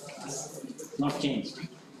 Not changed.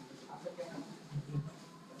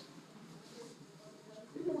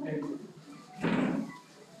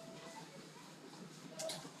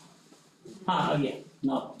 हाँ again.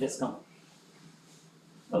 Now just come.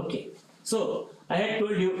 Okay. So I had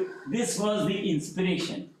told you this was the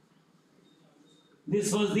inspiration.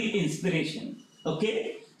 This was the inspiration.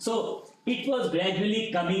 Okay. So it was gradually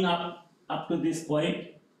coming up to this point.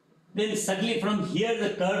 Then suddenly from here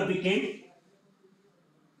the curve became,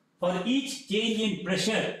 for each change in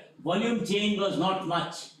pressure, volume change was not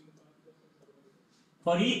much.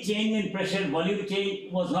 For each change in pressure, volume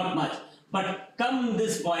change was not much. But come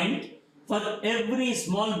this point, for every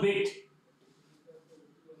small bit,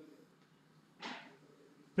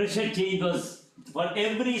 pressure change was, for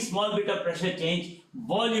every small bit of pressure change,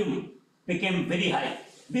 volume became very high.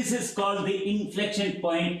 This is called the inflection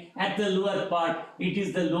point. At the lower part, it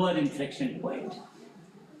is the lower inflection point.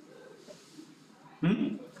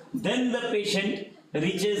 Then the patient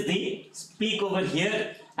reaches the peak over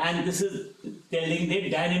here, and this is telling the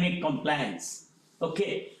dynamic compliance.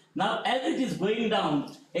 Okay. Now, as it is going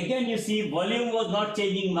down, again you see volume was not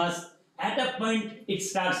changing much. At a point, it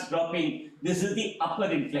starts dropping. This is the upper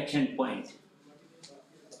inflection point.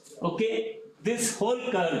 Okay. This whole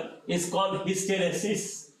curve is called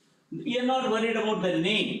hysteresis. We are not worried about the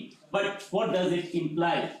name, but what does it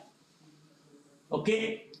imply?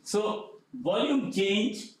 Okay. So, volume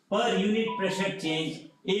change per unit pressure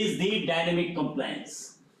change is the dynamic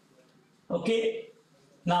compliance. Okay.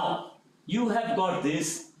 Now, you have got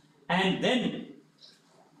this, and then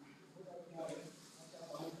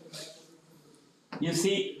you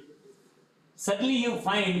see, suddenly you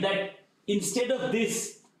find that instead of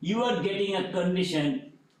this, you are getting a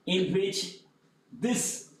condition in which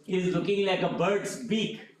this is looking like a bird's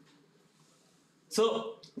beak.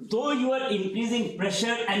 So, though you are increasing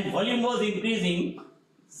pressure and volume was increasing,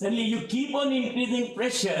 suddenly you keep on increasing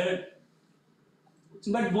pressure,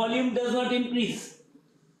 but volume does not increase.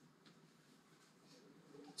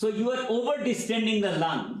 So you are over distending the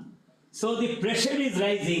lung. So the pressure is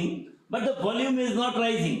rising, but the volume is not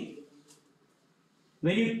rising.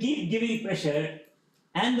 When you keep giving pressure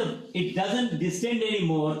and it doesn't distend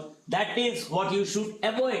anymore, that is what you should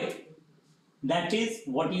avoid. That is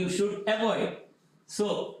what you should avoid.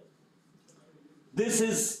 So this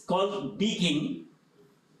is called beaking.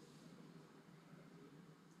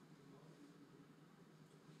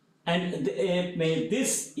 And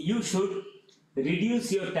this you should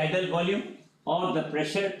reduce your tidal volume or the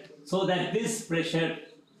pressure, so that this pressure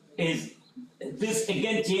is, this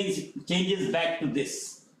again changes back to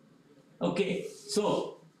this. Okay,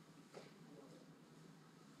 so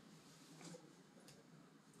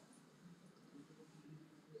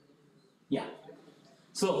yeah,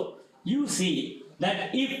 so you see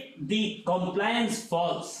that if the compliance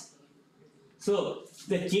falls, so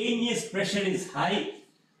the change is pressure is high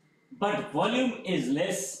but volume is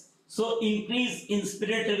less, so increase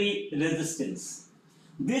inspiratory resistance.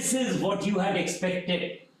 This is what you had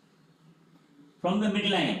expected from the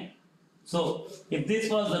midline. So if this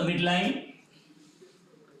was the midline,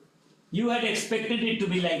 you had expected it to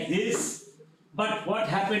be like this, but what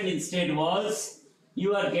happened instead was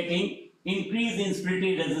you are getting increased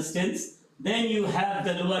inspiratory resistance, then you have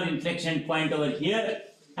the lower inflection point over here,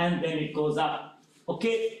 and then it goes up.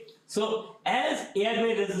 Okay, so as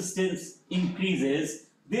airway resistance increases,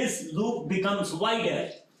 this loop becomes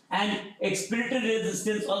wider, and expiratory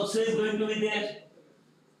resistance also is going to be there.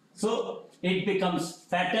 So it becomes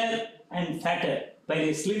fatter and fatter.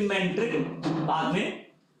 By slim and trim, बाद में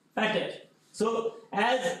fatter. So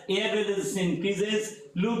as airway resistance increases,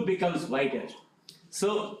 loop becomes wider.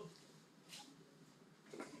 So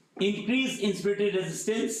increased inspiratory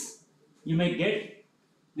resistance you may get.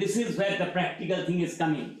 This is where the practical thing is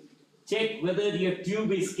coming. Check whether your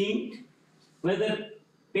tube is kinked, whether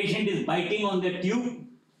patient is biting on the tube.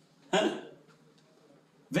 Huh?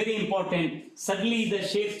 Very important. Suddenly the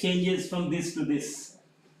shape changes from this to this.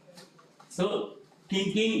 So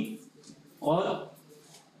kinking or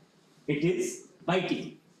it is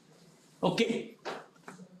biting. Okay.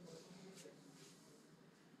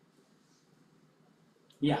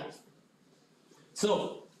 Yeah.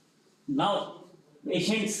 So now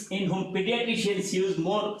patients in whom pediatricians use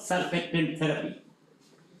more surfactant therapy.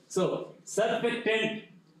 So surfactant,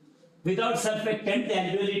 without surfactant the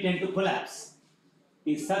alveoli tend to collapse.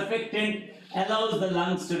 The surfactant allows the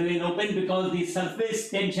lungs to remain open because the surface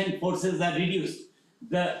tension forces are reduced.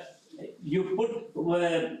 You put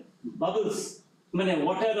bubbles,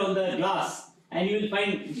 water on the glass, and you will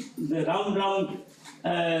find the round,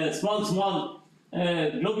 small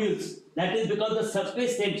globules. That is because the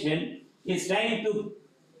surface tension is trying to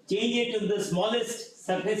change it to the smallest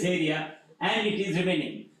surface area, and it is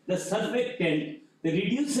remaining. The surfactant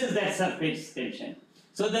reduces that surface tension,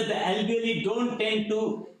 so that the alveoli don't tend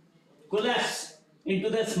to collapse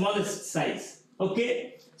into the smallest size.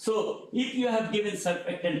 Okay? So, if you have given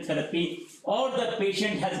surfactant therapy or the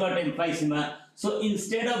patient has got emphysema, so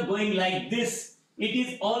instead of going like this, it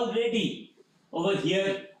is already over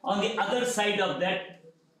here on the other side of that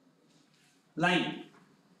line.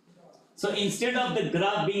 So instead of the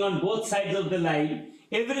graph being on both sides of the line,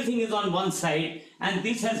 everything is on one side, and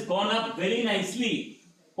this has gone up very nicely.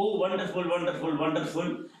 Oh, wonderful, wonderful,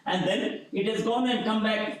 wonderful. And then it has gone and come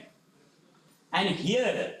back. And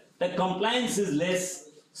here the compliance is less,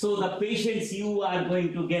 so the patients you are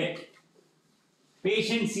going to get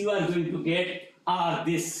are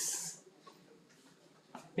this.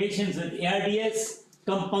 Patients with ARDS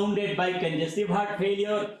compounded by congestive heart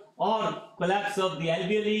failure or collapse of the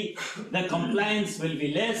alveoli, the compliance will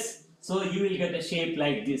be less, so you will get a shape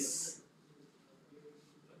like this.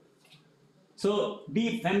 So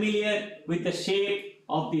be familiar with the shape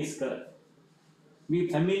of this curve. Be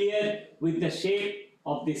familiar with the shape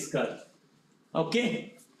of this curve.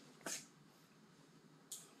 Okay?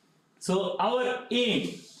 So our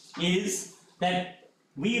aim is that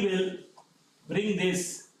we will bring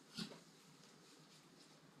this.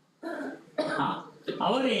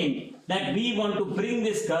 Our aim that we want to bring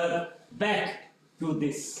this curve back to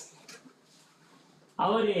this.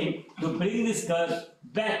 Our aim to bring this curve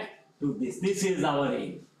back to this. This is our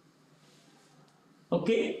aim.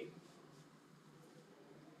 Okay?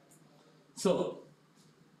 So,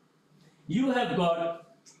 you have got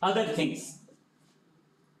other things.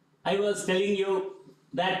 I was telling you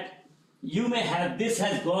that you may have this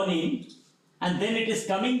has gone in and then it is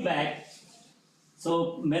coming back.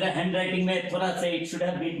 So, मेरा handwriting में थोड़ा सा it should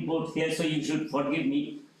have been both here, so you should forgive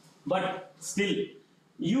me. But still,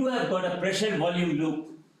 you have got a pressure volume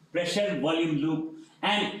loop,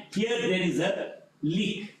 and here there is a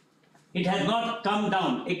leak. It has not come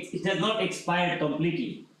down. It has not expired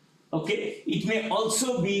completely. Okay. It may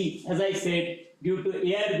also be, as I said, due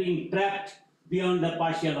to air being trapped beyond the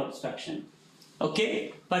partial obstruction.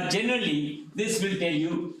 Okay. But generally, this will tell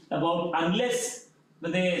you about unless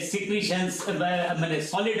the secretions, a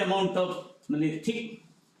solid amount of thick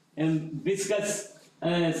viscous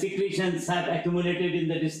secretions have accumulated in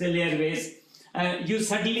the distal airways, you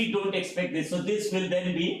suddenly don't expect this. So this will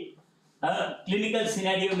then be a clinical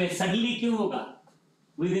scenario where suddenly kyun hoga?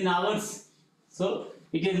 Within hours. So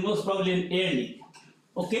it is most probably an air leak.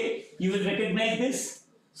 Okay, you will recognize this.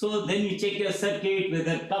 So then you check your circuit,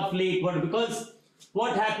 whether cuff leak, because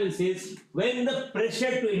what happens is when the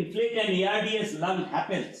pressure to inflate an ARDS lung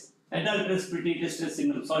happens, adult respiratory distress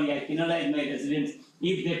syndrome. Sorry, I penalize my residents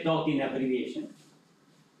if they talk in abbreviation.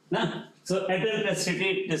 Nah? So adult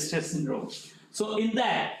respiratory distress syndrome. So in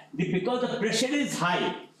that, because the pressure is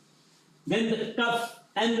high, then the cuff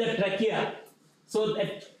and the trachea, so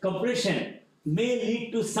that compression may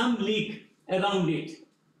lead to some leak around it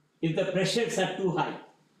if the pressures are too high.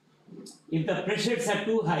 If the pressures are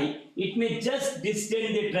too high, it may just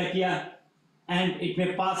distend the trachea and it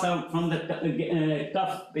may pass out from the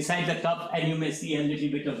cuff, beside the cuff, and you may see a little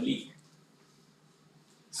bit of leak.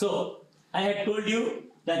 So, I had told you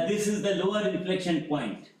that this is the lower inflection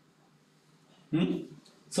point.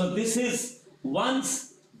 So, this is,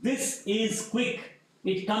 once this is quick,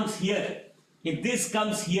 it comes here. If this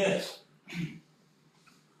comes here,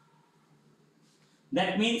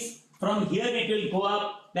 that means from here it will go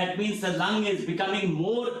up. That means the lung is becoming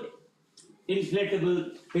more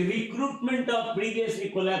inflatable. The recruitment of previously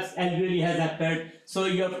collapsed alveoli has occurred. So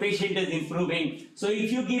your patient is improving. So if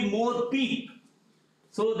you give more PEEP,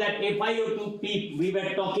 so that FiO2 PEEP, we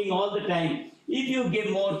were talking all the time. If you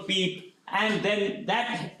give more PEEP and then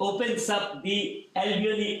that opens up the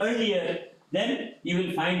alveoli earlier, then you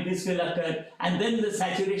will find this will occur and then the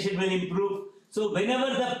saturation will improve. So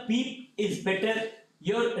whenever the PEEP is better,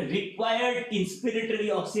 your required inspiratory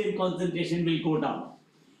oxygen concentration will go down.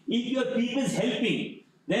 If your PEEP is helping,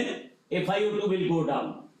 then FiO2 will go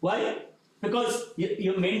down. Why? Because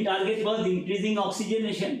your main target was increasing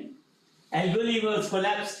oxygenation. Alveoli was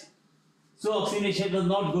collapsed, so oxygenation was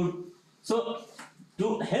not good. So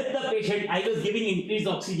to help the patient, I was giving increased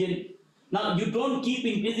oxygen. Now you don't keep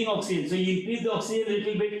increasing oxygen, so you increase the oxygen a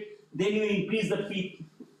little bit, then you increase the PEEP.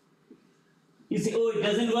 You say, oh, it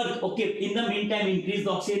doesn't work. Okay, in the meantime, increase the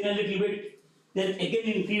oxygen a little bit, then again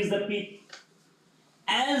increase the PEEP.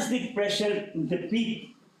 As the pressure, the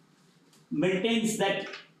PEEP maintains that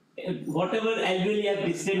whatever alveoli have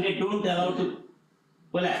distended don't allow to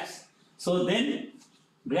collapse. So then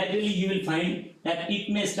gradually you will find that it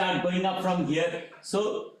may start going up from here.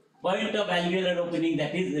 So point of alveolar opening,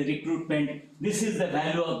 that is the recruitment. This is the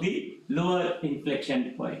value of the lower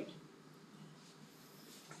inflection point.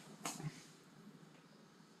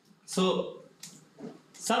 So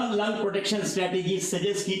some lung protection strategies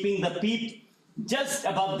suggest keeping the PEEP just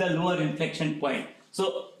above the lower inflection point.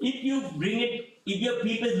 So if you bring it if your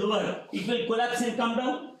PEEP is lower, it will collapse and come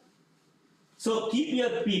down. So keep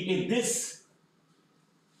your PEEP.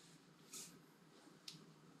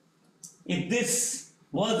 If this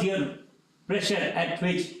was your pressure at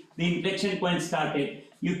which the inflection point started,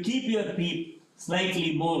 you keep your PEEP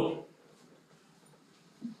slightly more.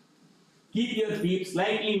 Keep your PEEP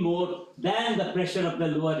slightly more than the pressure of the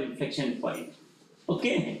lower inflection point.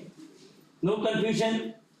 Okay? No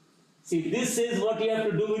confusion? See, this is what you have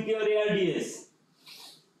to do with your ARDS.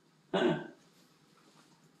 Huh?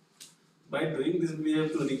 By doing this, we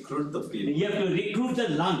have to recruit the PEEP. You have to recruit the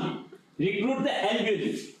lung, recruit the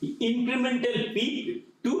alveoli, incremental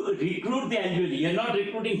PEEP to recruit the alveoli. You are not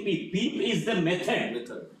recruiting PEEP. PEEP is the method.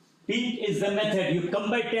 PEEP is the method. You come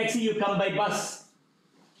by taxi, you come by bus.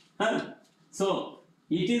 Huh? So,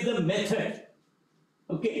 it is the method.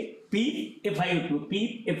 Okay? PEEP, FiO2,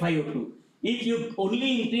 PEEP, FiO2. If you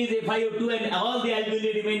only increase FiO2 and all the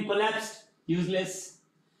alveoli remain collapsed, useless.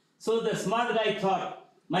 So the smart guy thought,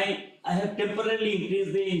 I have temporarily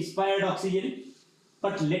increased the inspired oxygen,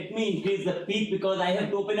 but let me increase the PEEP because I have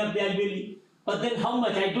to open up the alveoli. But then how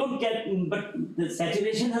much? I don't get, but the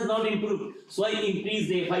saturation has not improved. So I increase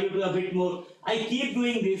the FiO2 a bit more. I keep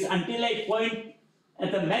doing this until I point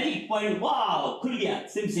at the magic point, wow, khul gaya,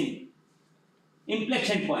 sim.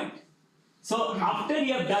 Inflection point. So after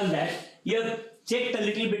you have done that, you have checked a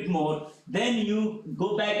little bit more, then you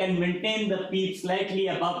go back and maintain the PEEP slightly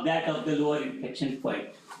above that of the lower inflection point.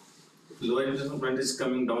 Lower inflection point is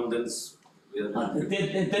coming down, then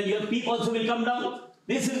then your PEEP also will come down.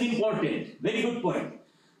 This is important. Very good point.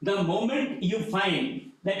 The moment you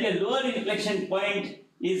find that your lower inflection point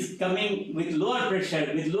is coming with lower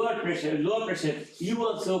pressure, you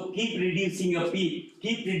also keep reducing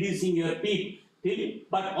your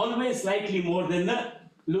PEEP, but always slightly more than the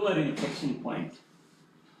lower inflection point.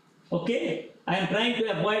 Okay? I am trying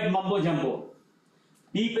to avoid mumbo jumbo.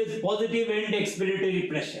 PEEP is positive end expiratory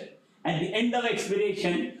pressure. At the end of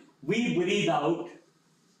expiration, we breathe out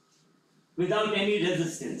without any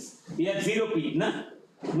resistance. We have zero PEEP,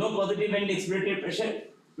 no positive end expiratory pressure.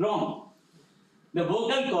 Wrong. The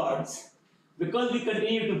vocal cords, because we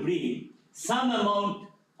continue to breathe, some amount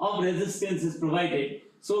of resistance is provided.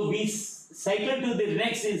 So we cycle to the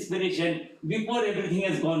next inspiration before everything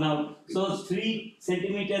has gone out. So 3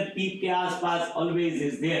 centimeter PEEP ke aas-paas always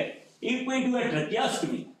is there. If we do a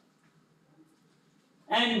tracheostomy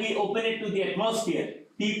and we open it to the atmosphere,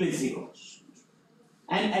 PEEP is 0.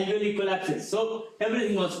 And alveoli collapses. So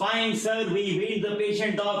everything was fine, sir. We weaned the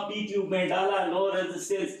patient off, P-tube mein dala, no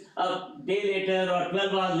resistance. A day later or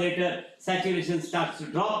 12 hours later, saturation starts to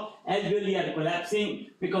drop. Alveoli are collapsing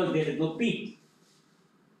because there is no PEEP.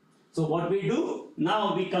 So what we do?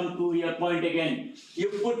 Now we come to your point again. You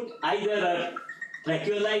put either a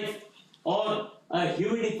tracheolite or a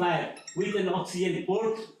humidifier with an oxygen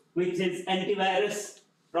port, which is antivirus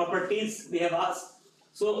properties we have asked.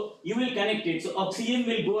 So you will connect it. So oxygen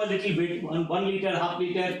will go a little bit, 1 liter, half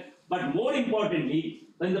liter. But more importantly,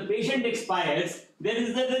 when the patient expires, there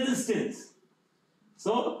is the resistance.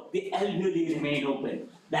 So the alveoli remain open.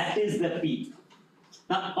 That is the PEEP.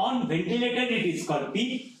 Now on ventilator it is called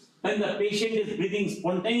PEEP. When the patient is breathing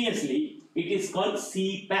spontaneously, it is called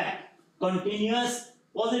CPAP. Continuous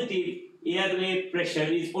positive airway pressure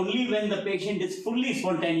is only when the patient is fully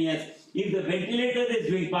spontaneous. If the ventilator is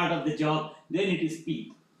doing part of the job, then it is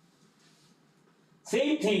PEEP.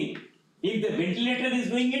 Same thing, if the ventilator is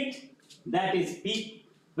doing it, that is PEEP.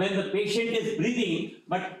 When the patient is breathing,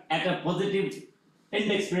 but at a positive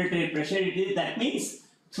end expiratory pressure, that means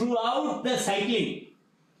throughout the cycling,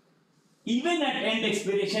 even at end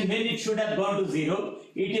expiration, when it should have gone to 0,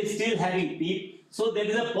 it is still having PEEP. So there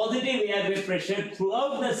is a positive airway pressure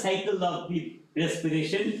throughout the cycle of PEEP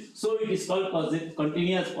respiration. So it is called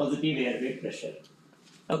continuous positive airway pressure.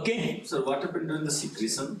 Okay? So what happened during the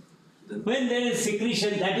secretion? When there is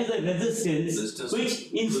secretion, that is a resistance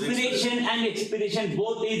which inspiration and expiration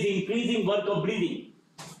both is increasing work of breathing.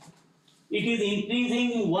 It is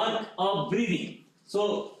increasing work of breathing.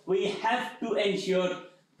 So we have to ensure.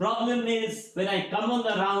 Problem is when I come on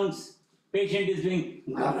the rounds, patient is doing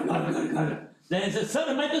gar. Then I say, sir,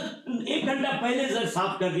 I just 1 घंटा पहले sir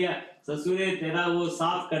साफ कर दिया. ससुरे तेरा वो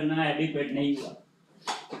साफ करना adequate नहीं हुआ.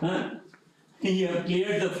 You have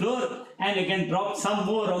cleared the floor and again dropped some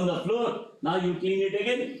more on the floor. Now you clean it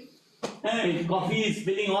again. Coffee is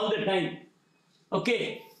spilling all the time.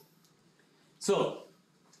 Okay. So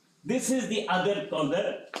this is the other called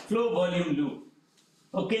the flow volume loop.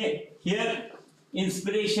 Okay. Here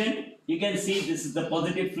inspiration, you can see this is the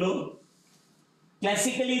positive flow.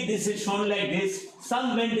 Classically, this is shown like this.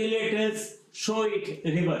 Some ventilators show it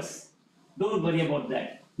reverse. Don't worry about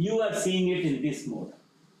that. you are seeing it in this mode.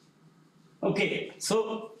 Okay,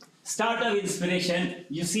 so start of inspiration,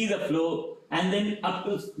 you see the flow, and then up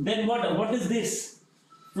to, then what is this?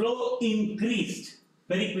 Flow increased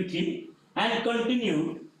very quickly and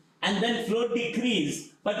continued, and then flow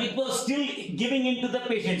decreased, but it was still giving into the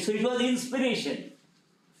patient, so it was inspiration.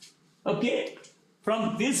 Okay,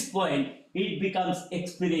 from this point it becomes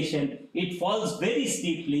expiration, it falls very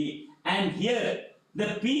steeply, and here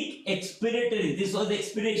the peak expiratory, this was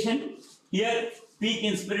expiration, here peak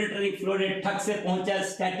inspiratory flow rate thak se pahuncha,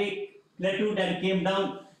 static, plateaued and came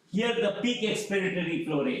down, here the peak expiratory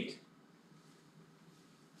flow rate.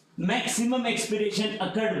 Maximum expiration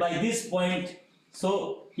occurred by this point,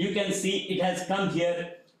 so you can see it has come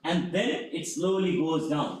here and then it slowly goes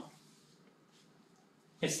down.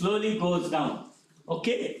 It slowly goes down.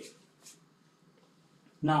 Okay?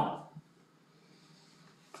 Now,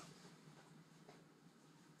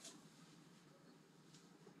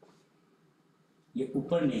 ये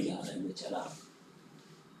ऊपर नहीं जा रहा है बेचारा.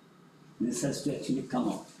 This has to actually come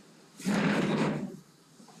out.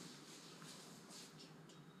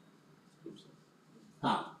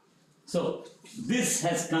 So this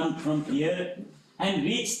has come from here and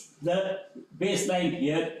reached the baseline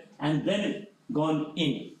here and then gone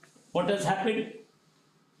in. What has happened?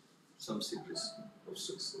 Some secrecy of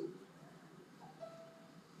success.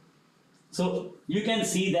 So you can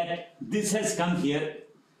see that this has come here.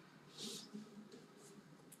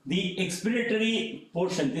 The expiratory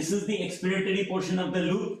portion, this is the expiratory portion of the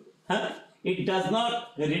loop. It does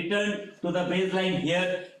not return to the baseline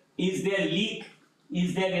here. Is there leak?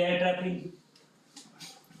 Is there air trapping?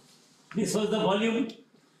 This was the volume.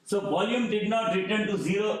 So volume did not return to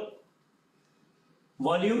zero.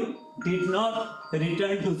 Volume did not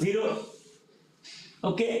return to zero.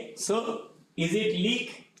 Okay, so is it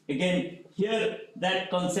leak? Again, here that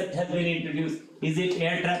concept has been introduced. Is it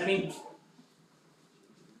air trapping?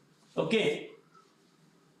 Okay.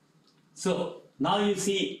 So now you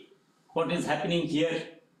see what is happening here.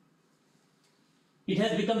 It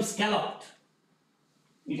has become scalloped.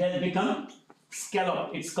 It has become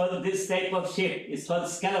scalloped. It's called this type of shape. It's called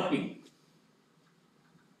scalloping.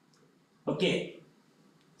 Okay.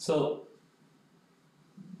 So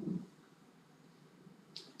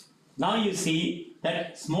now you see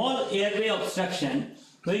that small airway obstruction,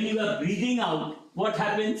 when you are breathing out, what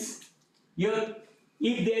happens?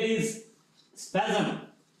 If there is spasm,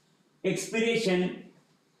 expiration,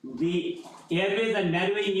 the airways are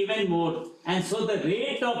narrowing even more, and so the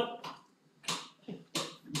rate of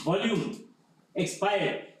volume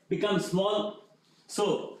expired becomes small.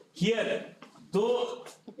 So here, though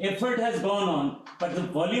effort has gone on, but the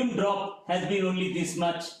volume drop has been only this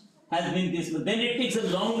much, has been this much. Then it takes a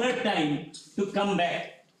longer time to come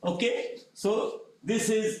back. Okay, so this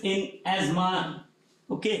is in asthma.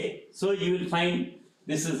 Okay, so you will find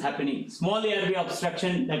this is happening. Small airway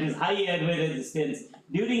obstruction, that is high airway resistance.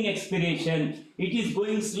 During expiration, it is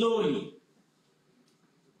going slowly.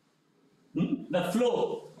 The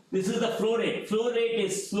flow, this is the flow rate. Flow rate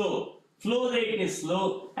is slow. Flow rate is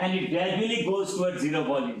slow and it gradually goes towards zero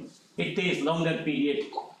volume. It takes longer period.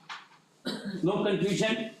 No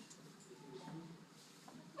confusion?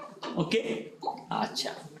 Okay?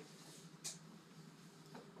 Acha.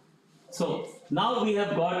 So now we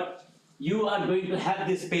have got, you are going to have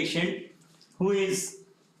this patient who is,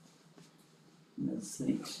 let's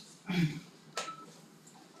see.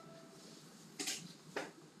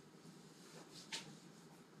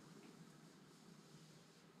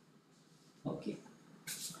 Okay.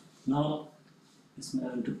 Now, this I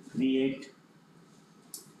want to create,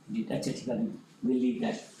 we'll leave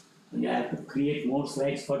that. I have to create more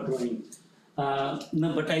slides for drawing.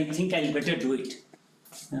 No, but I think I'll better do it.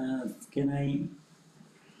 Can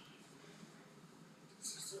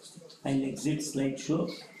I'll exit slideshow,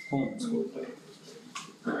 home.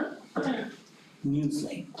 New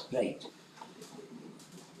slide, right.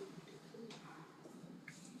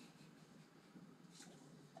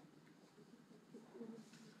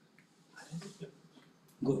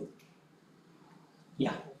 Good.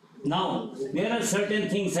 Yeah. Now, there are certain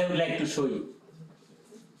things I would like to show you.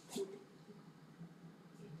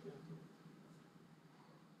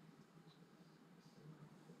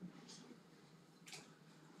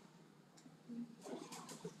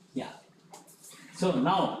 Yeah. So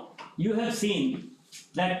now, you have seen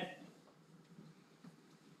that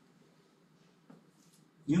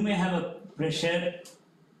you may have a pressure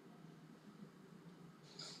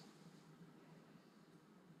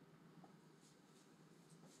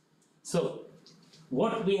So,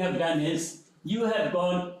 what we have done is, you have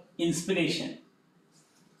gone inspiration.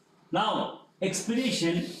 Now,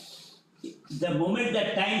 expiration, the moment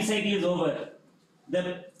the time cycle is over,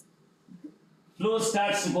 the flow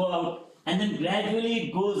starts to go out and then gradually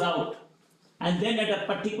it goes out. And then at a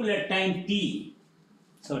particular time t,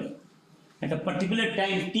 at a particular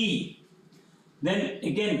time t, then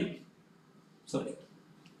again,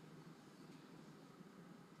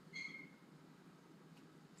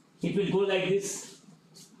 it will go like this.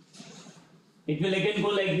 It will again go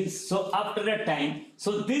like this. So after a time,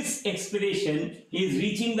 so this expiration is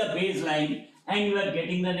reaching the baseline and you are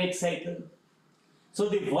getting the next cycle. So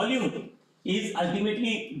the volume is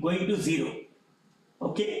ultimately going to 0.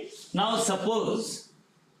 Okay. Now suppose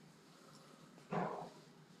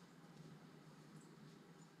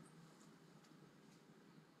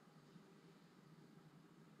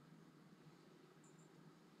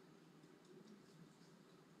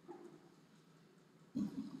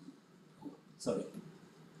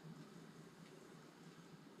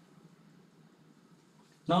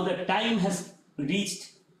now the time has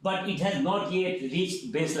reached, but it has not yet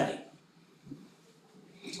reached baseline.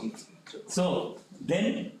 So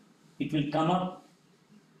then it will come up.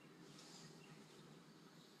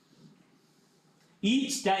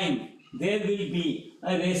 Each time there will be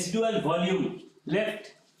a residual volume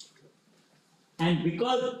left, and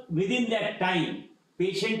because within that time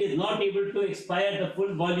patient is not able to expire the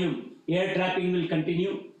full volume, air trapping will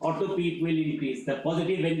continue, auto peak will increase. The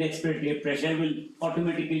positive end expiratory pressure will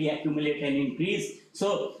automatically accumulate and increase.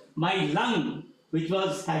 So my lung, which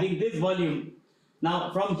was having this volume,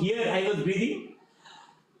 now from here I was breathing,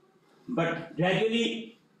 but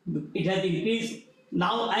gradually it has increased.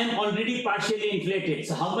 Now I am already partially inflated.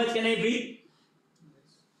 So how much can I breathe?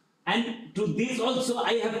 And to this also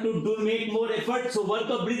I have to make more effort. So work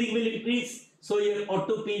of breathing will increase. So your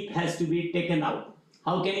auto peak has to be taken out.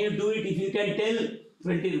 How can you do it? If you can tell,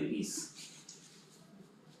 20 rupees.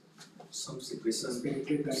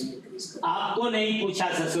 आपको नहीं पूछा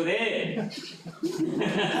ससुरे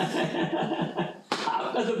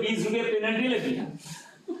आपका तो 20 रुपये penalty लगी है.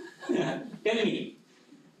 Tell me,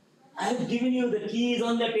 I have given you the keys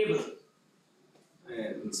on the table.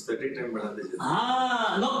 Inspiratory time बढ़ा दीजिए.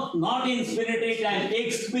 No, not inspiratory time,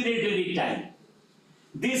 expiratory time.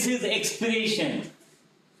 This is expiration.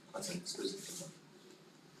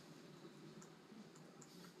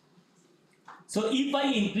 So if I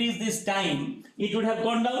increase this time, it would have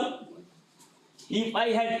gone down. If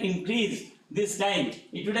I had increased this time,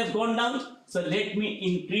 it would have gone down. So let me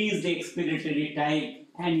increase the expiratory time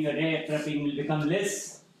and your air trapping will become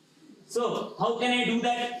less. So how can I do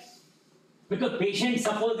that? Because patient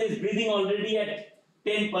suppose is breathing already at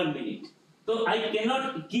 10 per minute. So I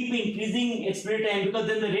cannot keep increasing expiratory time because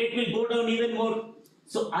then the rate will go down even more.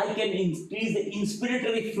 So I can increase the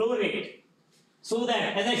inspiratory flow rate. So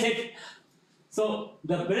that, as I said, so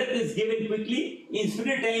the breath is given quickly,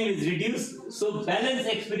 inspiratory time is reduced, so balance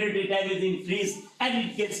expiratory time is increased and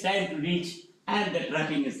it gets time to reach and the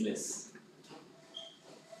trapping is less.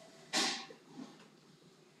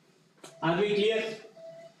 Are we clear?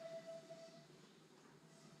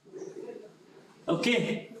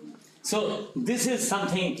 Okay. So this is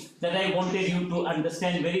something that I wanted you to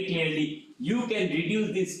understand very clearly. You can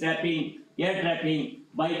reduce this trapping, air trapping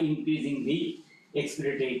by increasing the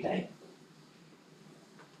expiratory time.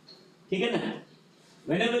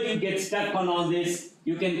 Whenever you get stuck on all this,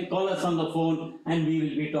 you can call us on the phone and we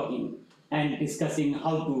will be talking and discussing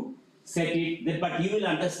how to set it, but you will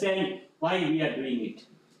understand why we are doing it.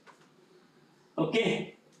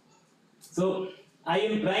 Okay? So I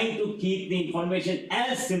am trying to keep the information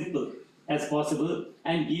as simple as possible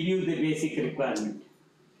and give you the basic requirement.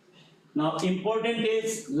 Now important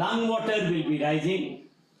is lung water will be rising,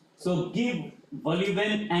 so give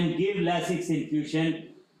Voluben and give Lasix infusion.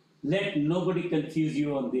 Let nobody confuse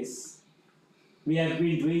you on this. We have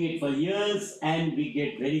been doing it for years and we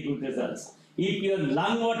get very good results. If your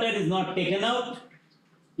lung water is not taken out,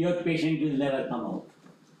 your patient will never come out.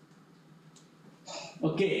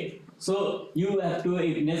 Okay, so you have to,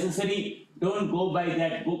 if necessary, don't go by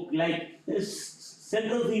that book like this.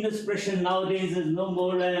 Central venous pressure nowadays is no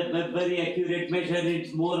more a very accurate measure,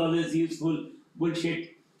 it's more or less useful.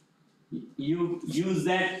 Bullshit. You use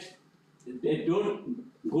that, don't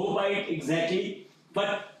go by it exactly,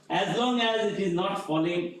 but as long as it is not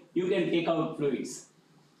falling, you can take out fluids.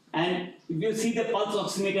 And if you see the pulse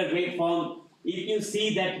oximeter waveform, if you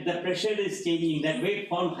see that the pressure is changing, that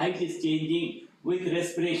waveform height is changing with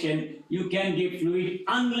respiration, you can give fluid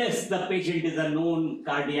unless the patient is a known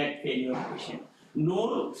cardiac failure patient.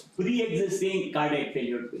 Known pre-existing cardiac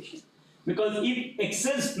failure patient. Because if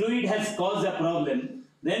excess fluid has caused a problem,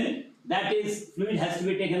 then that is, fluid has to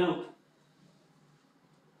be taken out.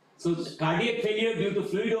 So cardiac failure due to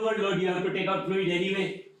fluid overload, you have to take out fluid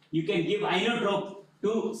anyway. You can give inotrope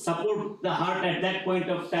to support the heart at that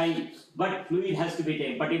point of time, but fluid has to be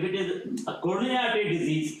taken. But if it is a coronary artery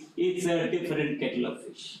disease, it's a different kettle of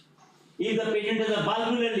fish. If the patient has a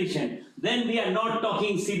valvular lesion, then we are not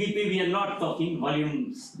talking CVP, we are not talking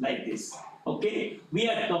volumes like this. Okay? We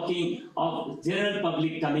are talking of general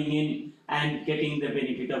public coming in and getting the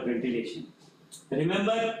benefit of ventilation.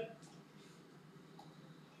 Remember,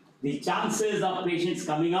 the chances of patients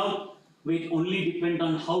coming out will only depend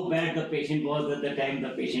on how bad the patient was at the time the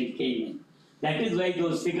patient came in. That is why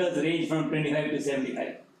those figures range from 25 to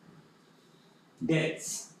 75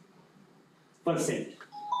 deaths percent.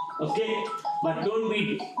 Okay, but don't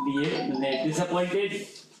be disappointed.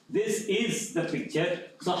 This is the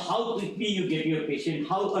picture. So how quickly you get your patient,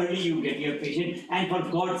 how early you get your patient, and for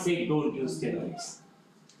God's sake, don't use steroids.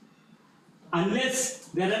 Unless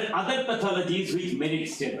there are other pathologies which merit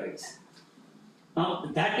steroids.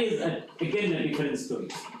 Now, that is, again, a different story.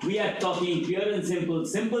 We are talking pure and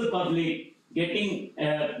simple public, getting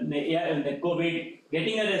the COVID,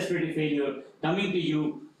 getting a respiratory failure, coming to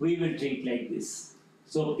you, we will treat like this.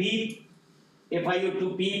 So, PEEP,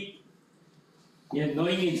 FiO2 PEEP, you are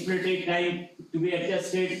knowing inspiratory time to be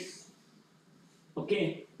adjusted.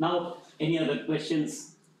 Okay, now, any other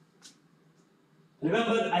questions?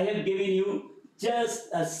 Remember, I have given you just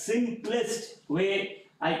a simplest way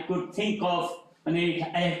I could think of. I mean,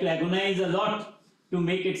 I have to agonize a lot to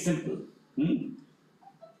make it simple.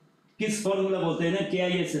 किस formula बोलते हैं ना?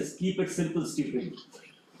 KISS, keep it simple, stupid.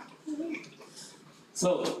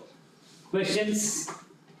 So, questions?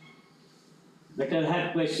 Better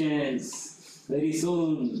have questions. Very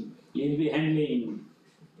soon, you'll be handling.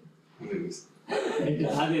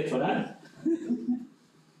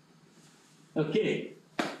 Okay.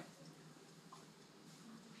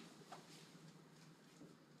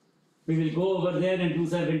 We will go over there and do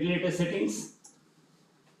some ventilator settings.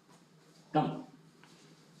 Come.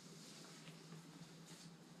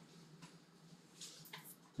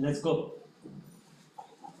 Let's go.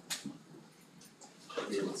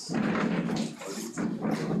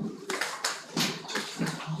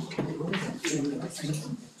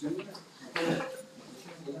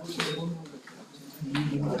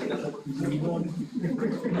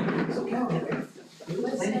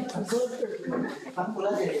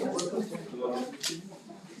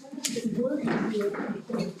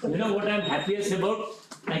 You know what I'm happiest about?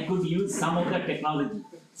 I could use some of the technology.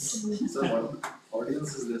 So what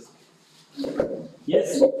audience is this?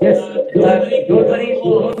 Yes. Don't worry.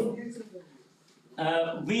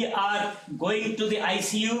 We are going to the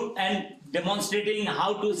ICU and demonstrating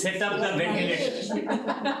how to set up the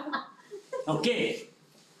ventilator. Okay.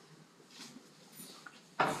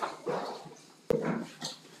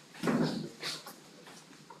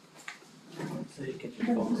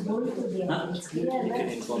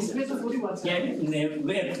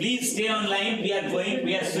 Yeah, please stay online.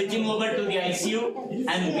 We are switching over to the ICU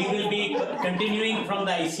and we will be continuing from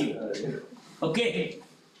the ICU. Okay.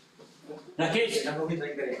 Rakesh,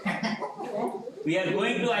 we are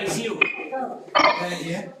going to ICU.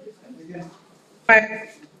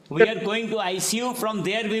 We are going to ICU. From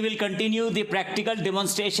there, we will continue the practical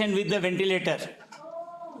demonstration with the ventilator.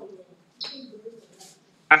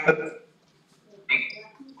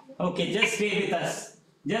 Okay, just stay with us.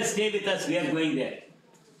 Just stay with us. We are going there.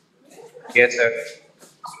 Yes, sir.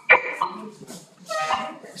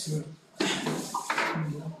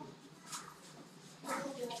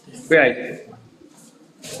 Right.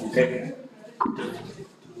 Okay.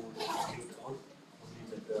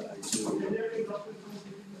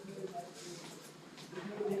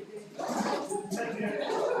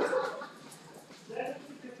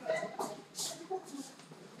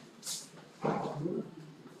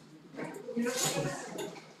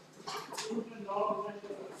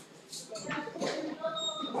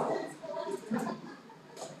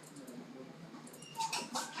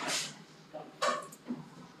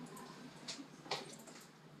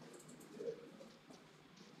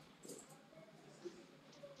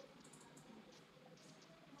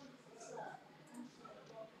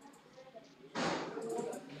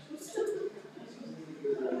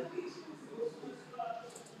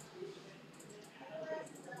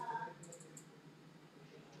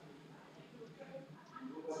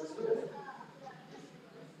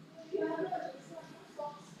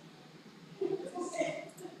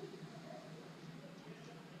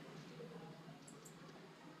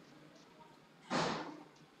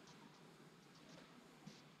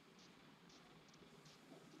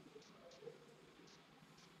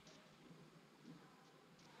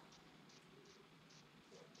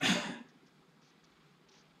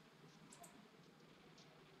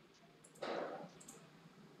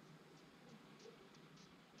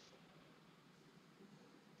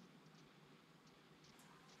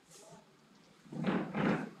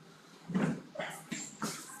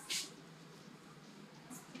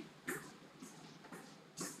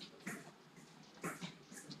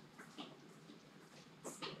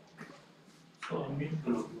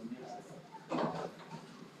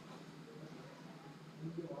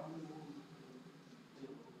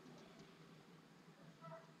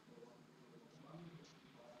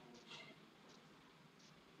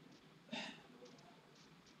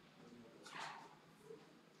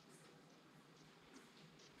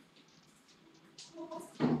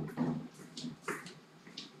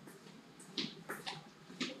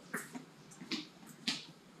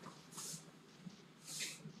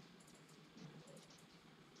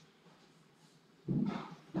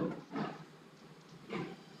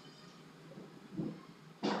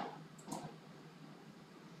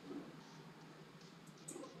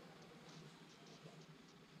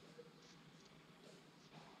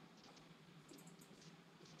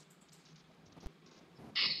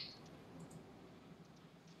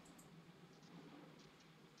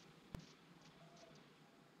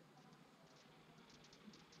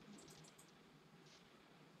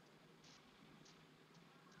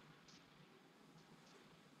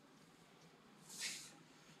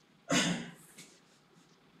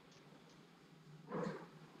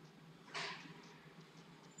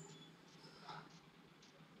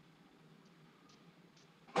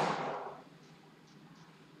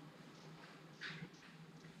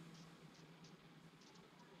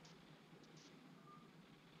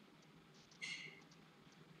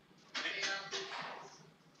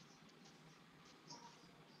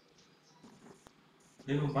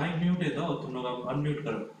 देखो mic mute है तो तुम लोग अब unmute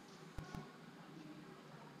करो।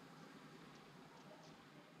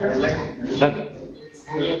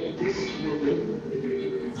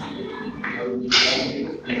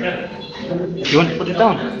 You want to put it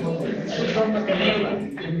down?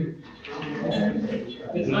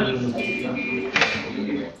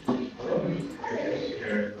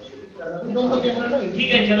 ठीक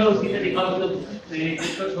है चलो उसी में दिखाओ तो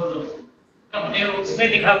इसको छोड़ दो अपने उसमें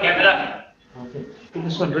दिखाओ camera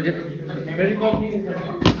This one, Rajat.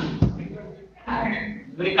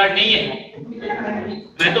 Memory card नहीं है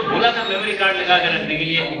मैं तो बोला था मेमोरी कार्ड लगा कर रखने के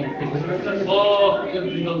लिए वो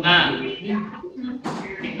ना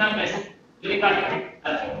कितना पैसा मेमोरी कार्ड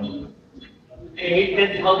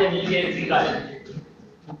 8-10,000 EMC कार्ड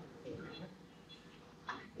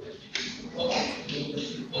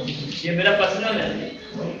ये मेरा पर्सनल है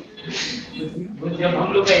जब हम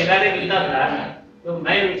लोग का एलआरए मिलता था तो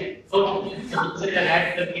मैं उससे ऐड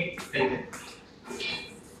करके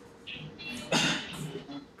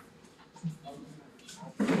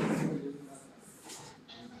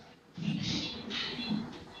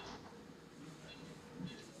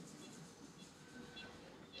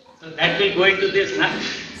So that will go into this, na?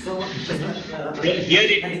 So then here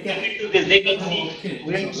it will come into this. They can see.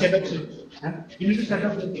 We have to set up. You need to set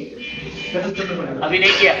up the thing. Set up the. अभी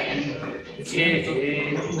नहीं किया.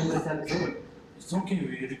 It's okay.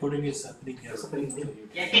 Recording is happening here.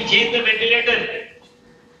 Can we change the ventilator?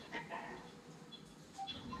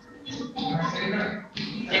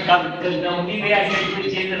 एक काम उन्हीं में आके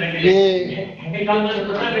change the ventilator. एक काम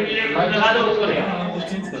दूसरा ventilator लगा दो उसको ले.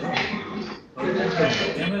 चेंज करो।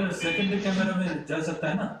 कैमरा सेकेंडरी कैमरा में जा सकता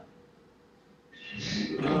है ना?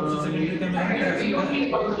 सेकेंडरी कैमरा में जा सकता है।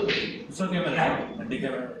 दूसरा कैमरा है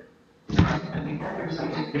कैमरा।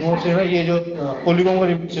 रिमोट से ना ये जो पॉलीगॉन का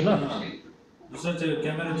रिमोट से ना दूसरा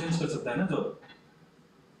कैमरा चेंज कर सकता है ना जो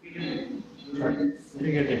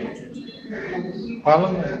ठीक है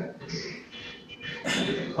हालन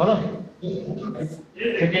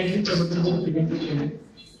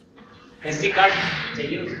SD कार्ड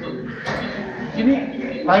चाहिए उसको कितनी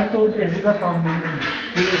फाइव तो एसडी का काम नहीं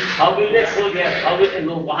How will they show there? How will they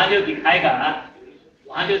know? वहाँ जो दिखाएगा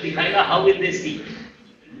how will they see?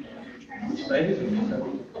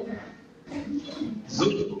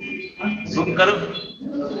 Zoom करो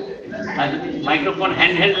माइक्रोफोन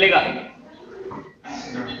हैंडहेल्ड लेगा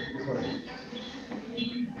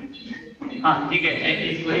हाँ ठीक है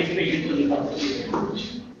इसमें यूज तो दिखाओ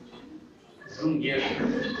Zoom here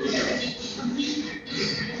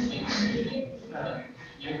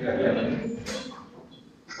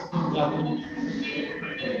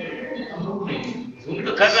Zoom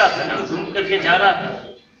तो कर रहा था ना Zoom करके जा रहा था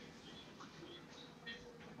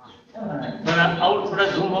थोड़ा आउट थोड़ा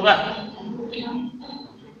जूम होगा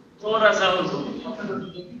थोड़ा सा और zoom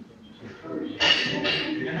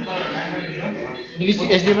This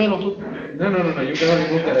HDMI also. No, you cannot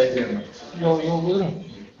remove the HDMI. You will.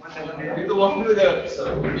 You need to walk through the.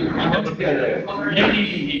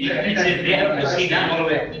 they have to see that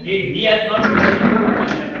he has not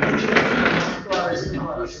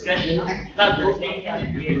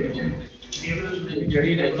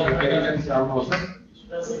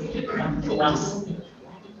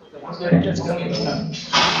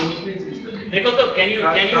देखो तो can you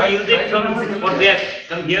use it from what they are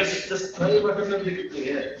from here? Just try button and click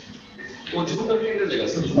here. वो zoom करके कर देगा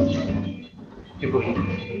sir.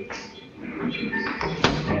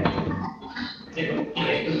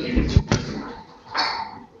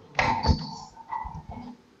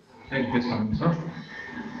 Thank you, sir.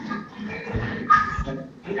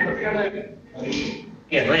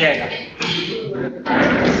 ये हो जाएगा.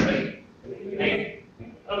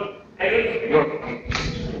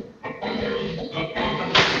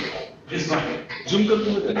 This one. Zoom करके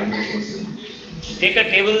कर देगा. Take a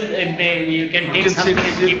table and you can take something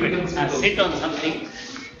and keep it. Sit on something.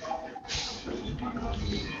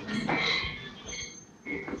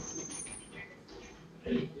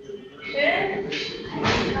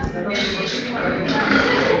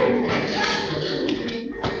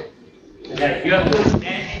 You have to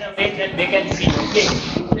stand in a way that they can see. Okay.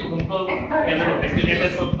 उनको ventilator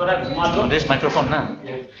को थोड़ा घुमा दो. This microphone, na?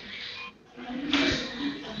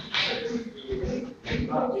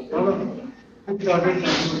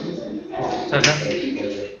 Sir, sir.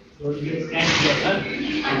 Stand here, sir.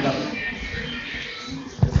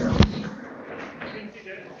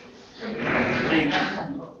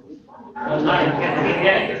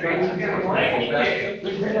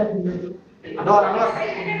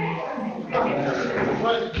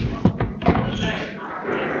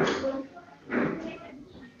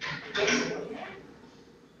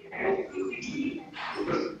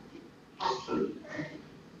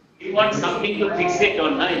 You want something to fix it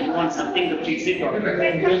on, huh? You want something to fix it on.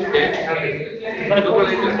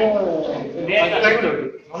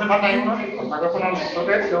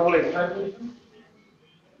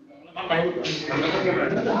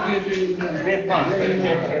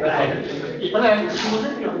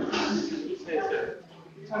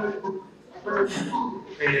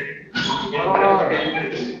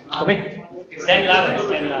 Stand loud,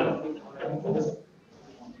 stand loud.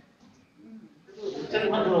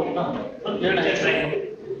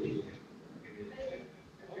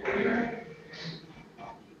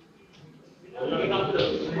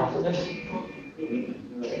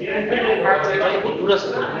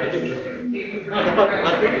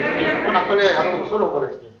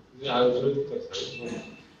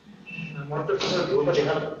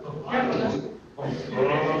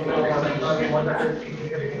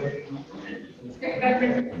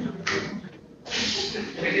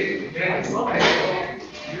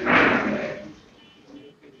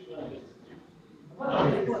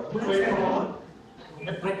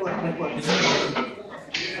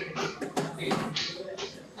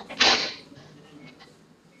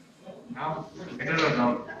 Now, better or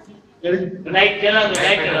now? Light jala do,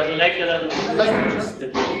 light jala do, light jala do.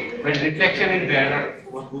 When reflection is there,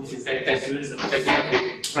 what books is that?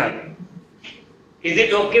 Right. Is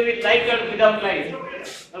it okay with light or without light?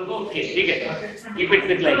 Okay, ठीक है. Keep it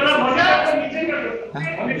with light.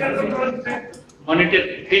 Monitor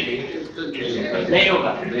फिर नहीं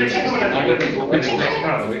होगा.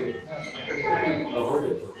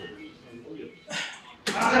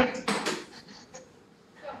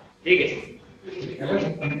 ठीक है.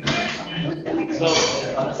 So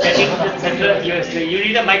setting the center, you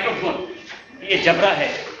need a microphone. ये जबरा है.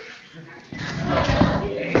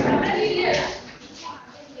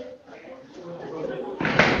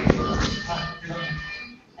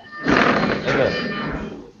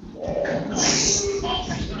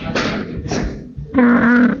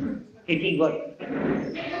 Taking what?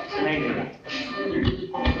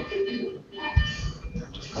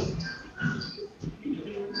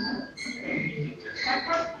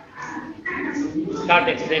 Start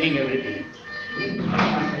explaining everything.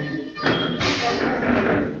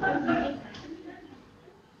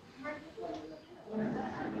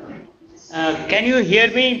 Can you hear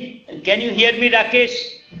me? Can you hear me, Rakesh?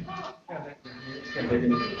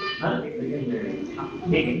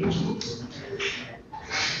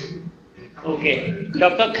 Okay.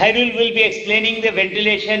 Dr. Khairul will be explaining the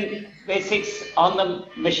ventilation basics on the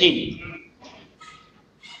machine.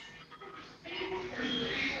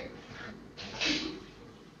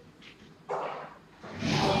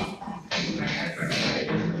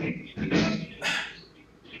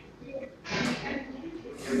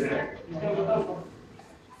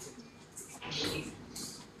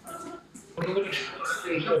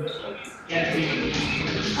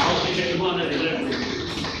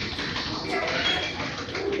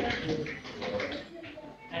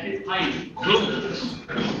 That is fine.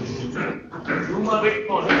 Zoom a bit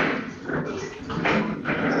forward.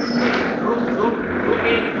 Zoom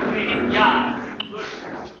in. Yeah. Good.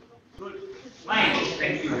 Good. Fine.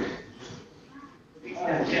 Thank you.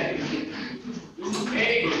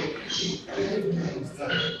 Very good.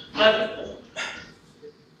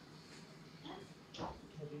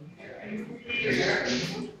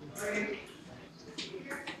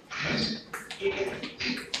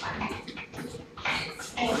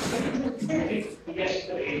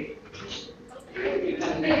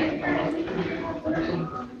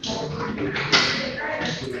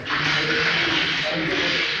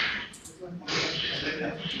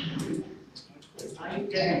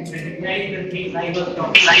 can recognize the things I was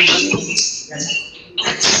talking about.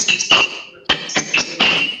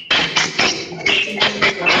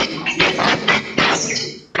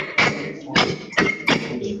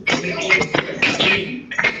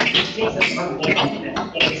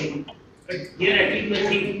 But here at least we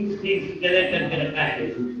see two things together can be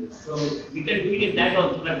attached. So we can do it in that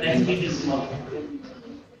also, but that speed is small.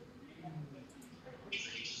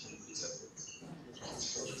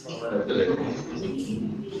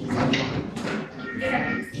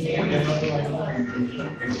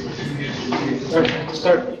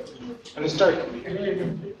 Start.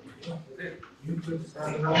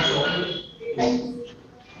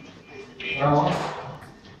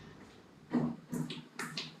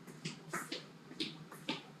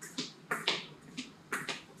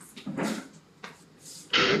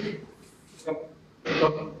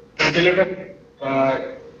 Ventilator,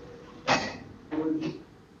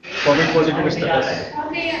 COVID positive status.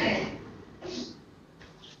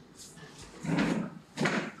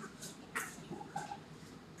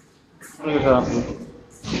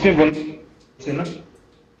 इसमें बोल से ना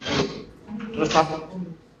थोड़ा साफ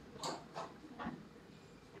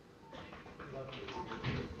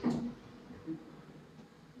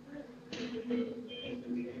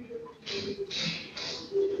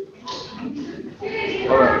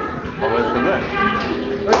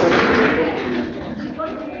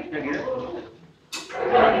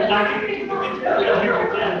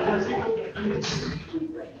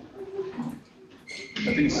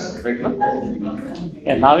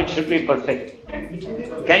Yeah, now it should be perfect.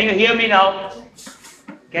 Can you hear me now?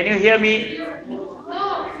 Can you hear me?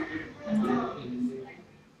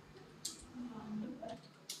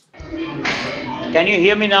 Can you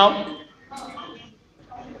hear me now?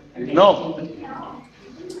 No.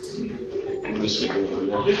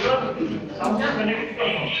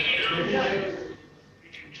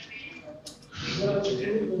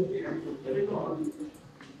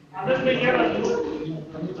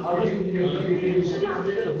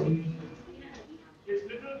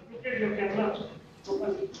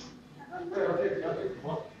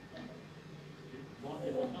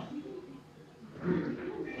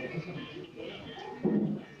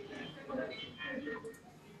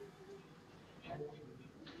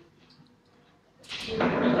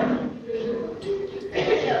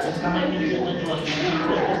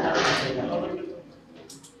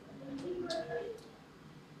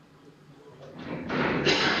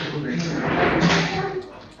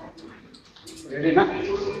 Ready na?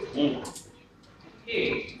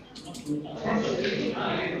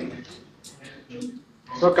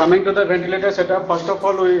 So coming to the ventilator setup, first of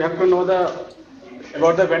all we have to know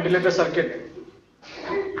about the ventilator circuit.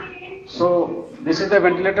 So this is the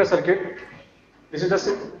ventilator circuit. This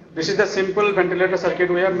is the simple ventilator circuit.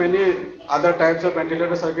 We have many other types of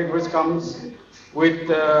ventilator circuit which comes with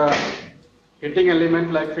heating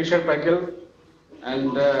element like Fisher-Paykel,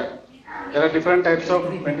 and there are different types of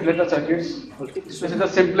ventilator circuits. This is the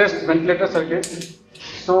simplest ventilator circuit.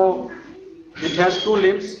 So it has two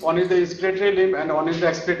limbs. One is the inspiratory limb and one is the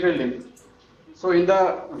expiratory limb. So in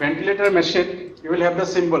the ventilator machine, you will have the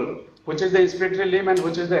symbol, which is the inspiratory limb and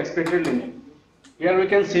which is the expiratory limb. Here we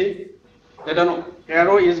can see that an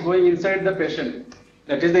arrow is going inside the patient.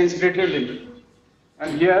 That is the inspiratory limb.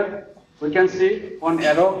 And here we can see one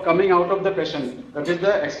arrow coming out of the patient. That is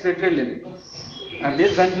the expiratory limb. And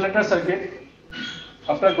this ventilator circuit,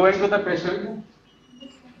 after going to the patient,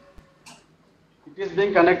 it is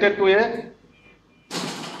being connected to a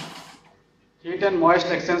heat and moist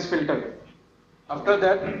exchange filter. After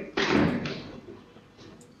that,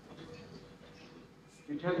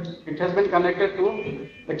 it has been connected to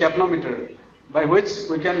the capnometer, by which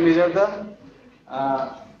we can measure the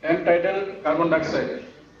end-tidal carbon dioxide.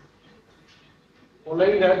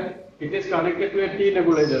 Following that, it is connected to a T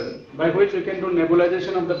nebulizer, by which we can do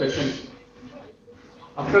nebulization of the patient.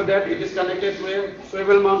 After that, it is connected to a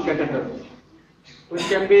swivel mount catheter, which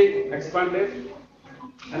can be expanded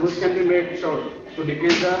and which can be made short to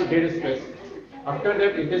decrease the dead space. After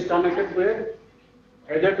that, it is connected to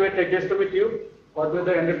either to a tracheostomy tube or to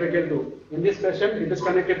the endotracheal tube. In this patient, it is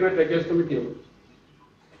connected to a tracheostomy tube.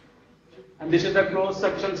 And this is the closed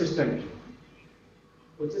suction system,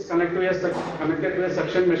 which is connected to a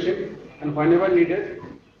suction machine, and whenever needed,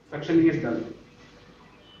 suctioning is done.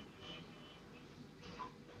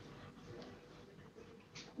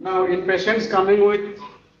 Now, in patients coming with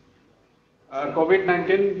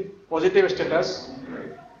COVID-19 positive status,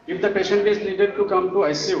 if the patient is needed to come to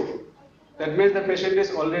ICU, that means the patient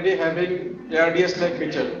is already having ARDS-like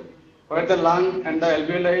feature, where the lung and the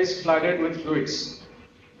alveoli is flooded with fluids.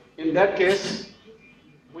 In that case,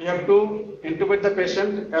 we have to intubate the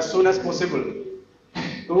patient as soon as possible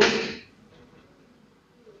to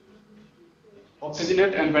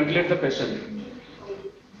oxygenate and ventilate the patient.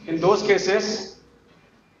 In those cases,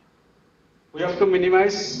 we have to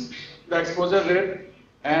minimize the exposure rate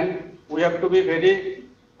and we have to be very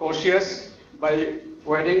cautious by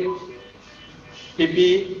wearing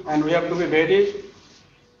PPE, and we have to be very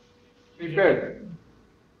prepared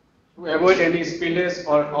to avoid any spillage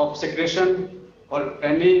or of secretion or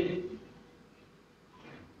any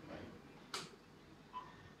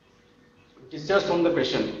discharge from the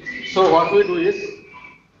patient. So what we do is,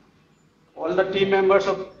 all the team members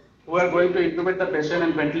who are going to intubate the patient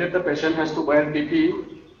and ventilate the patient has to wear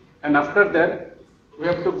PPE, and after that we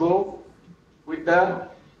have to go with the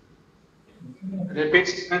rapid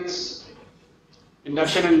sequence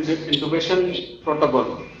induction and intubation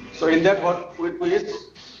protocol. So in that what we do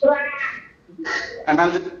is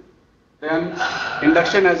analysis, then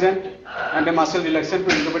induction agent and a muscle relaxant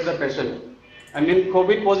to intubate the patient. And in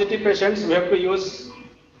COVID positive patients, we have to use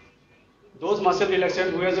those muscle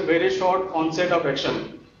relaxant who has a very short onset of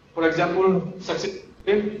action. For example,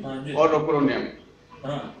 succinylcholine or rocuronium.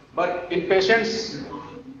 But in patients,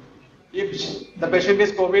 if the patient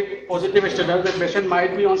is COVID positive status, the patient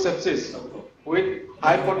might be on sepsis with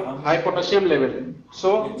high potassium level.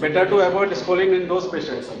 So better to avoid scoring in those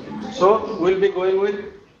patients. So we will be going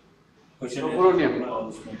with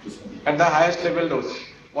rocuronium at the highest level dose,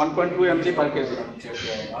 1.2 mg per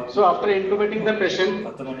kg. So after intubating the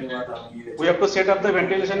patient, we have to set up the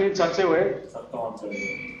ventilation in such a way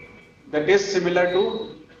that is similar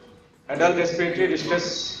to adult respiratory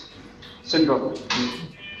distress syndrome.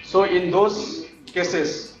 So in those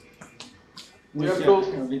cases, we have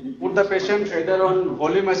to put the patient either on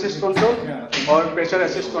volume assist control or pressure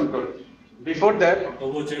assist control. Before that,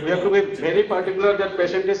 we have to be very particular that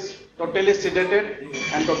patient is totally sedated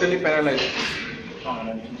and totally paralyzed.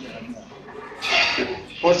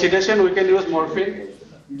 For sedation, we can use morphine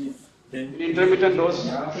in intermittent dose,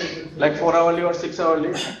 like 4-hourly or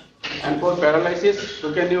 6-hourly. And for paralysis,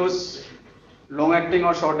 we can use long-acting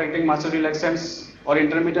or short-acting muscle relaxants or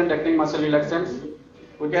intermittent-acting muscle relaxants.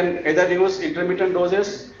 We can either use intermittent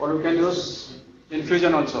doses or we can use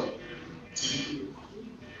infusion also.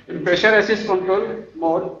 In pressure assist control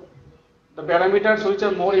mode, the parameters which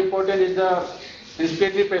are more important is the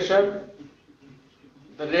inspiratory pressure,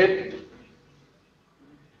 the rate,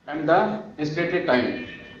 and the inspiratory time.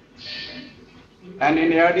 And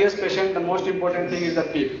in ARDS patient, the most important thing is the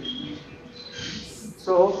PEEP.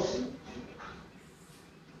 So,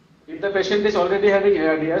 if the patient is already having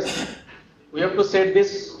ARDS, we have to set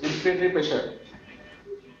this inspiratory pressure.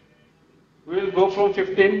 We will go from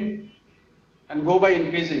 15 and go by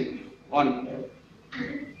increasing on.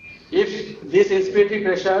 If this inspiratory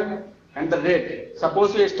pressure and the rate,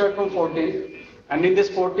 suppose we start from 14, and in this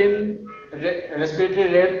 14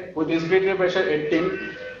 respiratory rate with inspiratory pressure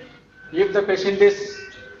 18, if the patient is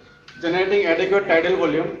generating adequate tidal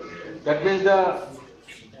volume, that means the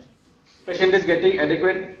patient is getting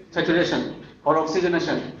adequate saturation or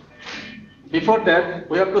oxygenation. Before that,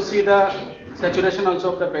 we have to see the saturation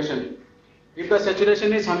also of the patient. If the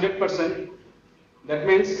saturation is 100%, that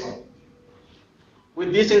means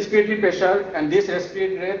with this inspiratory pressure and this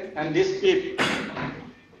respiratory rate and this PEEP,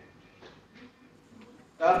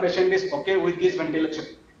 the patient is okay with this ventilation.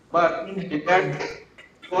 But if that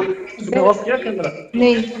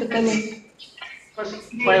नहीं पता नहीं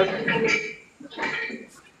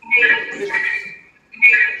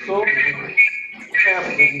so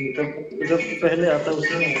जब पहले आता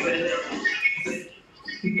उसमें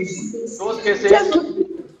those cases, if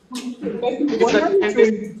the patient is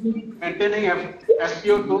maintaining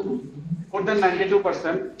SpO2 more than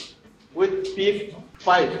 92% with PEEP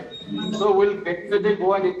 5, so we'll definitely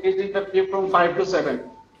go and increase the PEEP from 5 to 7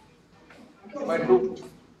 by 2.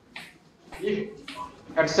 If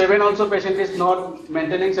at 7 also patient is not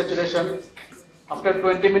maintaining saturation, after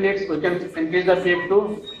 20 minutes we can increase the PEEP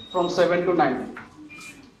from 7 to 9.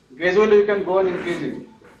 Gradually we can go and increase it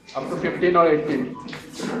up to 15 or 18.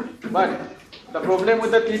 But the problem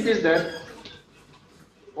with the PEEP is that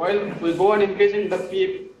while we go on increasing the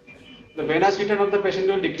PEEP, the venous return of the patient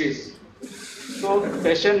will decrease. So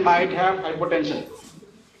patient might have hypotension.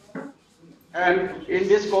 And in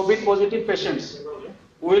these COVID positive patients,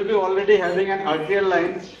 we will be already having an arterial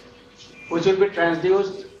line which will be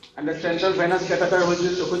transduced and the central venous catheter which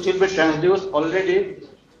will be transduced already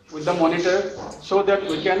with the monitor, so that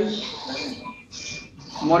we can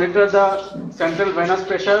monitor the central venous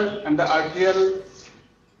pressure and the arterial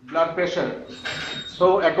blood pressure.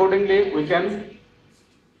 So accordingly we can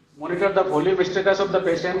monitor the volume status of the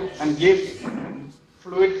patient and give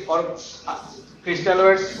fluid or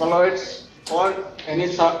crystalloids, colloids, or any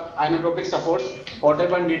inotropic supports,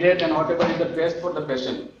 whatever needed and whatever is the best for the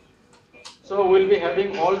patient. So we will be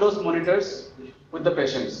having all those monitors with the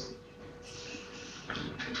patients.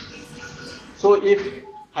 So if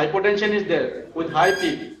hypotension is there with high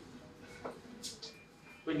peak,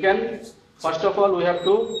 we can, first of all, we have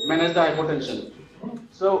to manage the hypotension.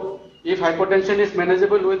 So if hypotension is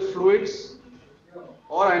manageable with fluids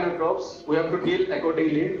or inotropes, we have to deal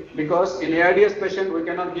accordingly, because in ARDS patient we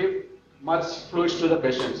cannot give much fluids to the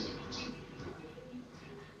patients.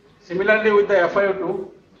 Similarly with the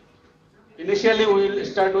FiO2, initially we will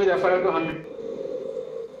start with FiO2 100.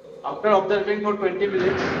 After observing for 20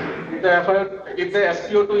 minutes, if the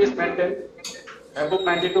SpO2 is maintained above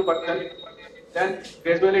 92%, then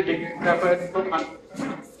gradually decrease the FiO2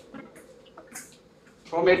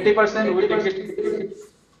 from 80%, we will decrease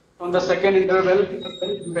from the second interval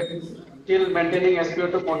till maintaining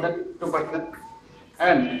SpO2 more than 2%.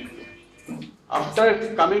 And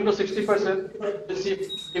after coming to 60%, we'll see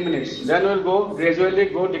 50 minutes. Then we'll go gradually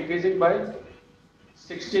decreasing by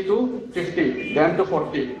 60 to 50, then to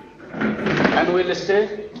 40, and we'll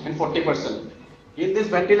stay in 40%. In this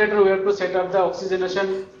ventilator, we have to set up the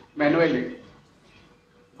oxygenation manually.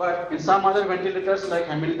 But in some other ventilators like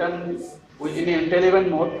Hamilton, in intelligent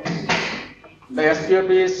mode, the SpO2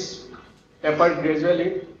 is tapered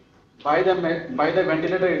gradually by the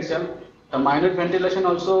ventilator itself. The minute ventilation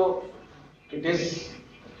also, it is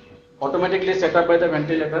automatically set up by the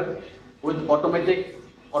ventilator with automatically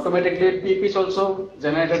PEEP is also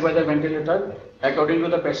generated by the ventilator according to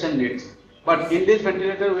the patient needs. But in this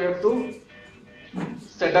ventilator, we have to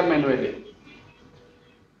set up manually.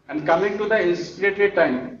 And coming to the inspiratory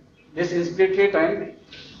time, this inspiratory time,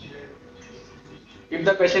 if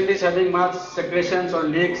the patient is having much secretions or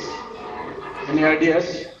leaks in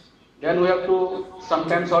ARDS, then we have to,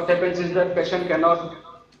 sometimes what happens is that patient cannot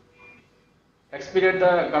expirate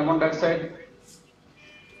the carbon dioxide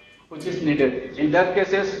which is needed. In that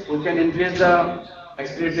cases, we can increase the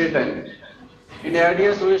expiratory time. In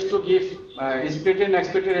ARDS, we used to give inspiratory and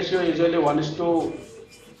expiratory ratio usually 1:1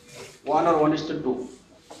 or 1:2.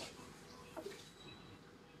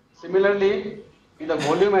 Similarly, in the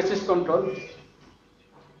volume assist control,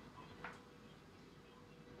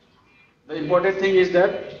 the important thing is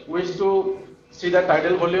that we used to see the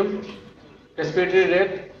tidal volume, respiratory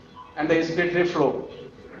rate, and the inspiratory flow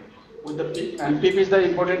with the PEEP. And PEEP is the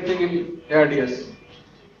important thing in ARDS.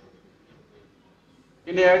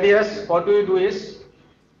 In ARDS, what we do is,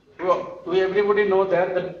 we everybody know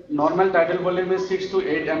that the normal tidal volume is 6 to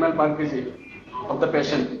 8 ml per kg of the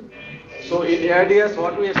patient. So in ARDS,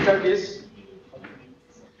 what we start is,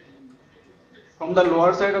 from the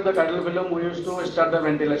lower side of the tidal volume, we used to start the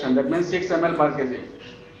ventilation. That means 6 ml per kg.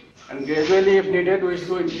 And gradually, if needed, we used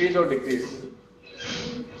to increase or decrease.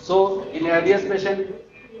 So in ARDS patient,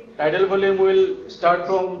 tidal volume will start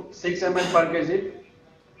from 6 ml per kg,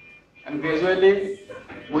 and gradually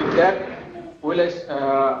with that we will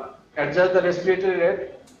adjust the respiratory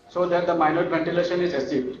rate so that the minute ventilation is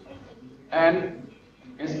achieved. And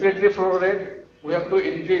inspiratory flow rate we have to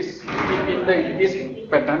increase, keep in the increase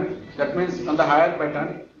pattern, that means on the higher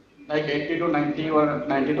pattern like 80 to 90 or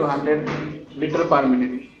 90 to 100 liter per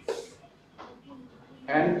minute.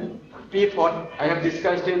 And PEEP, what I have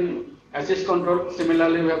discussed in assist control,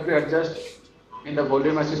 similarly we have to adjust in the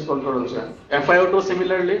volume assist control also. FiO2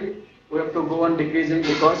 similarly, we have to go on decreasing,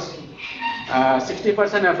 because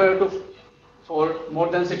 60% FiO2 for more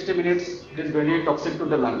than 60 minutes is very toxic to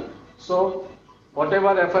the lung. So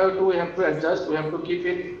whatever FiO2 we have to adjust, we have to keep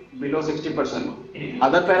it below 60%.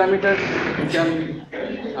 Other parameters we can,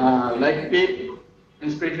 like PEEP,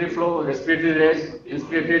 inspiratory flow, respiratory rate,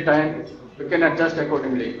 inspiratory time, we can adjust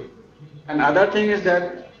accordingly. And other thing is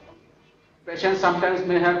that patients sometimes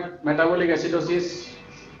may have metabolic acidosis.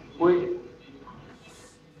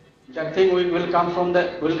 That thing we will come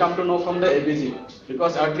to know from the ABG,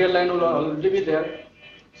 because arterial line will already be there.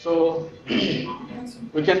 So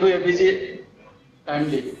we can do ABG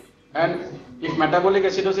timely. And if metabolic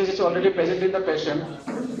acidosis is already present in the patient,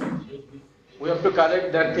 we have to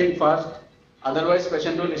correct that thing first. Otherwise,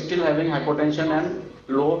 patient will still having hypotension and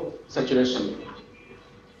low saturation.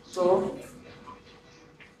 So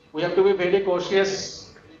we have to be very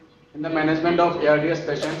cautious in the management of ARDS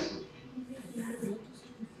patients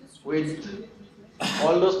with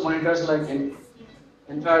all those monitors like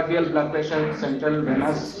intra-arterial blood pressure, central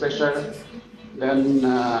venous pressure. Then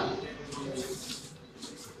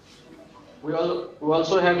we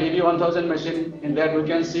also have EV1000 machine. In that we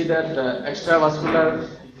can see that extravascular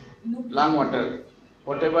lung water,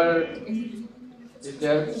 whatever is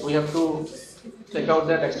there, we have to check out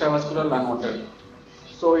that extravascular lung water.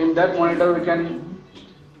 So in that monitor we can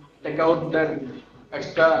take out that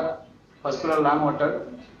extravascular lung water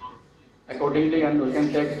accordingly, and we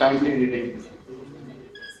can take timely reading.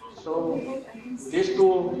 So these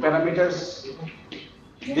two parameters,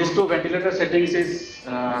 these two ventilator settings is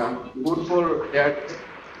good for air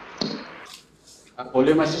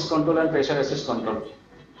volume assist control and pressure assist control.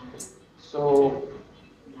 So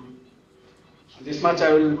this much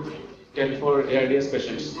I will tell for ARDS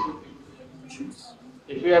patients.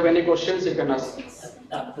 If you have any questions, you can ask.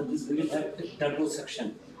 After this, we will have turbo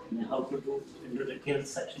suction. How to do endotracheal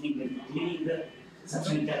suctioning and cleaning the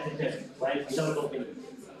suction catheter while without opening.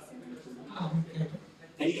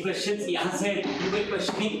 Any questions? यहाँ से do a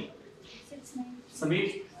questioning. Submit.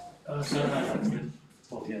 Sir,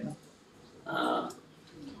 हो गया ना?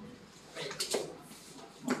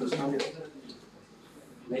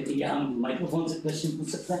 मैं तो यहाँ microphone से question पूछ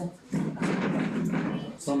सकता है?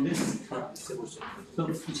 From this? So,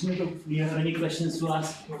 पूछने तो we have any questions to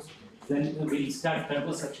ask? Then we'll start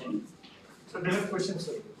turbo suctioning. So there are questions,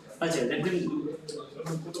 sir. अच्छा, let them.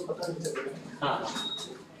 उनको तो पता नहीं चलेगा. हाँ.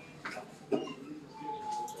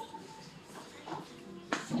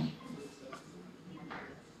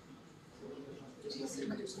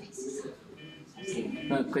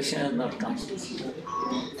 No, question has not come.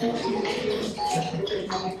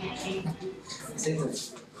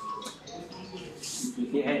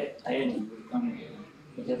 Yeah,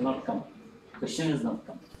 it has not come. Question has not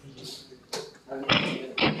come.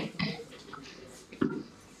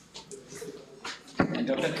 And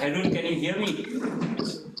Dr. Khairul, can you hear me?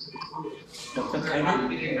 Dr. Khairul?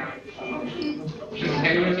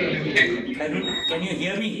 Khairul, can you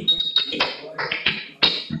hear me?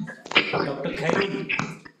 Dr. Khairul?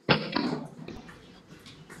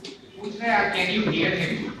 Can you hear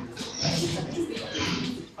him?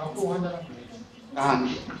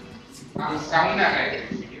 Sound आ रहा है.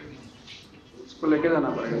 इसको लेके जाना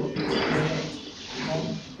पड़ेगा.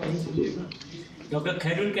 Dr.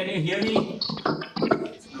 Khairul, can you hear me?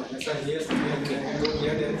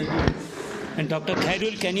 And Dr.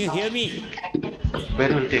 Khairul, can you hear me?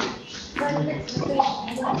 Where will take?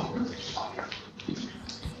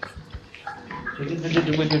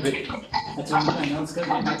 Wait. अच्छा उनको announce कर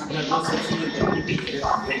देना थोड़ा दो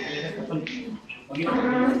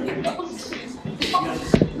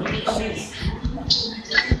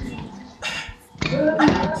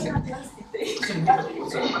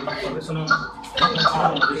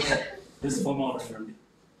This form option.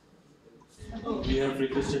 We have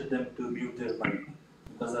requested them to mute their mic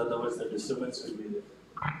because otherwise the disturbance will be there.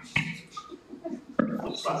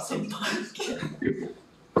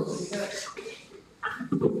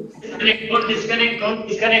 Don't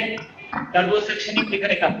disconnect. Turbo suctioning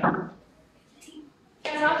करेगा.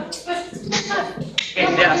 Yes,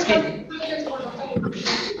 they are asking.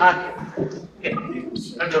 Okay.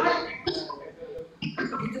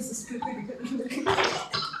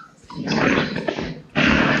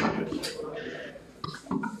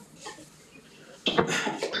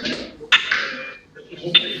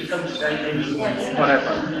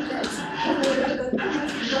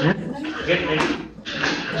 Get ready.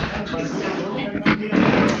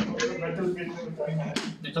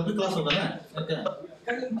 तभी class होगा ना?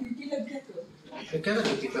 क्या कर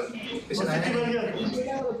रही थी? कैसे आया?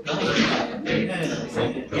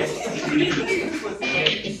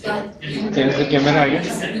 There's the camera again.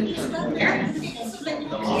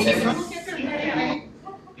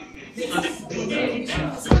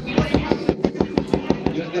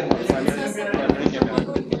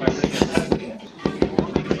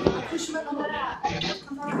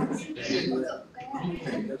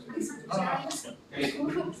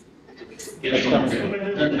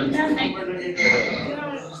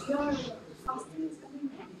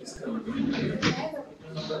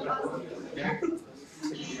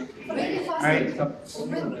 Alright, so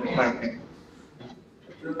perfect.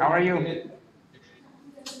 How are you?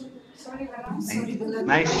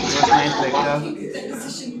 Nice, it was nice lecture.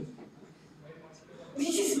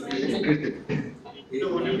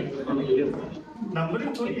 Number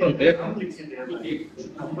थोड़ी हम लिख के दे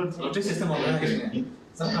नंबर रोटी सिस्टम हो गया है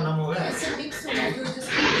सबका नाम हो गया है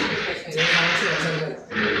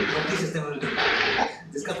रोटी सिस्टम हो गया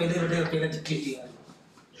जिसका पहले चिट्ठी थी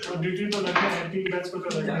और ड्यूटी तो लगता है टीम बैच को तो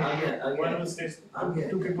लगा आ गया one will stay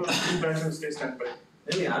to people to batch will stay stand by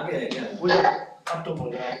नहीं आ गया है क्या अब तो बोल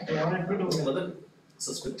रहा है तो हमें फिट हो गया मतलब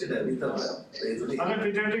सस्पेक्टेड है अभी तक अगर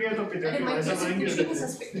pediatric है तो pediatric ऐसा करेंगे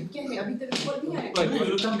सस्पेक्टेड क्या है अभी तक रिपोर्ट नहीं आया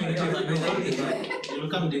you will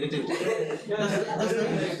come negative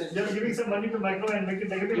You're giving some money to micro and make it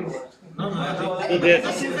negative no there's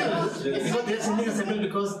because they are sending a sample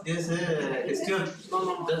because there's a history of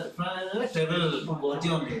the travel body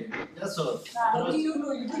only that's all how do you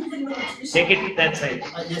know you don't even know take it to that side.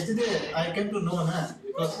 yesterday I came to know na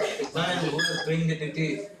because the guy who was doing the duty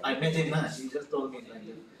I met him na he just told me like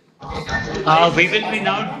that. We will be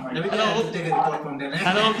now. Hello. Take a report from them.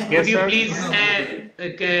 Hello. Could you please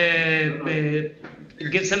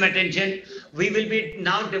give some attention? We will be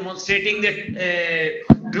now demonstrating the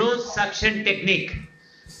closed suction technique.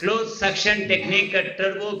 Closed suction technique, a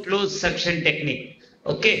turbo closed suction technique.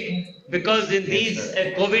 Okay. Because in these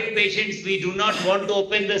COVID patients, we do not want to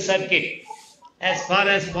open the circuit as far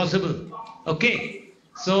as possible. Okay.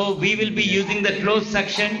 So we will be using the closed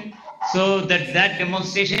suction. So that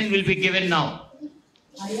demonstration will be given now.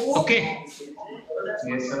 Okay.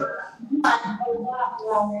 Yes, sir.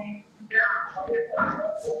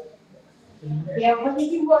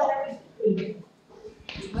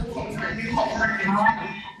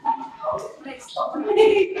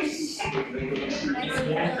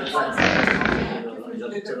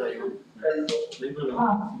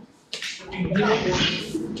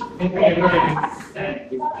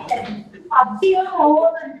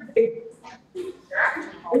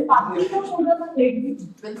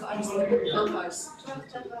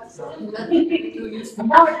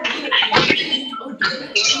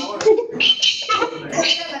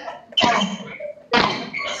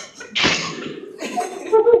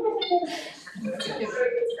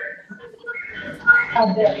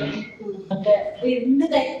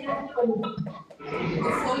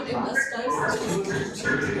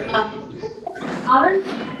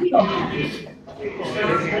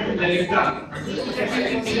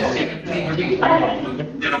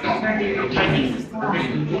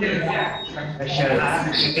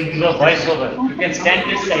 You can do a voiceover. You can stand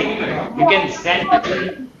this side. You can stand this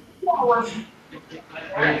side.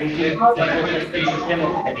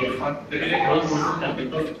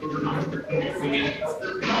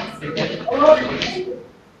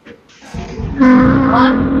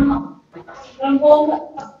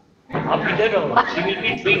 After that, she will be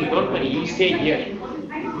doing, don't worry, you stay here.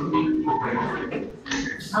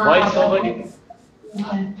 Voiceover.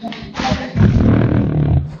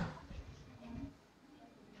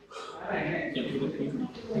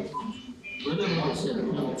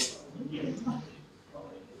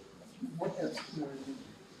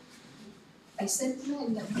 I sent you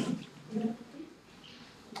in the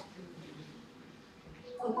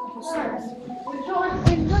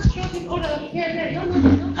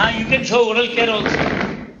You can show oral care also.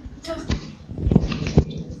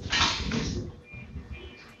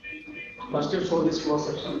 First you show this close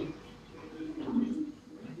section.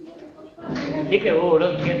 ठीक है वो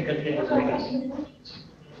oral care करते हैं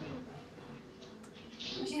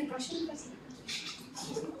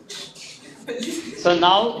So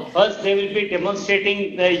now first they will be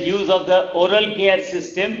demonstrating the use of the oral care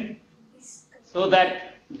system so that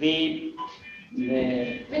the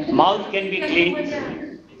mouth can be cleaned.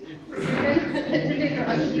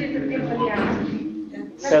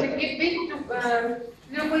 So,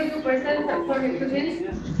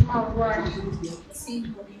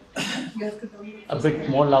 a bit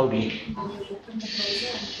more loudly.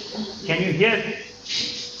 Can you hear?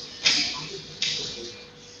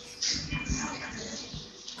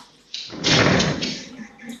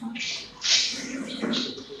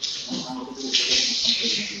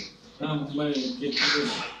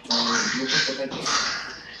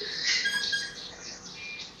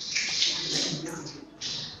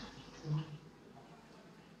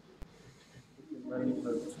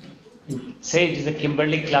 Say it is a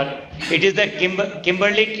Kimberly Clark. It is the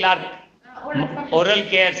Kimberly Clark oral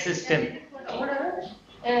care system.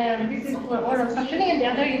 This is for oral suctioning and the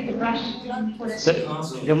other is the brush. So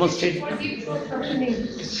demonstrate.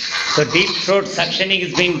 So deep throat suctioning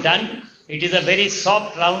is being done. It is a very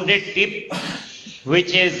soft rounded tip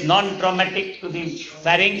which is non-traumatic to the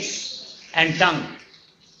pharynx and tongue.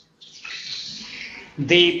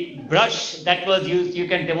 The brush that was used, you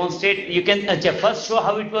can demonstrate, you can first show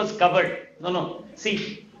how it was covered. No,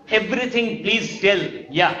 see, everything please tell,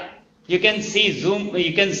 yeah. You can see zoom,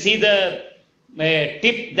 you can see the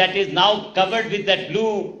tip that is now covered with that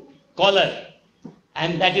blue collar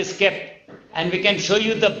and that is kept. And we can show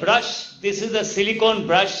you the brush, this is a silicone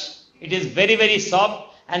brush, it is very, very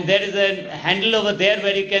soft and there is a handle over there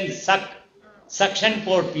where you can suction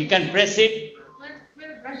port, you can press it.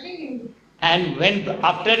 Brushing And when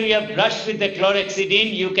after you have brushed with the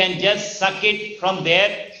chlorhexidine, you can just suck it from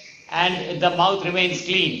there and the mouth remains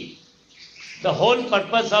clean. The whole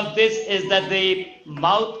purpose of this is that the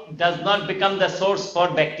mouth does not become the source for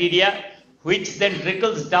bacteria, which then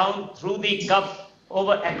trickles down through the cuff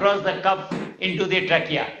across the cuff into the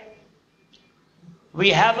trachea. We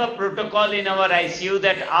have a protocol in our ICU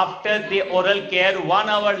that after the oral care, 1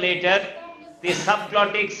 hour later, the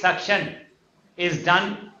subglottic suction is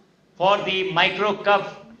done for the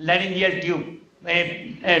microcuff laryngeal tube,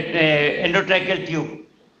 endotracheal tube.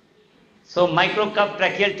 So microcuff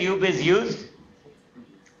tracheal tube is used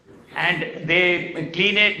and they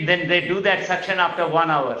clean it, then they do that suction after 1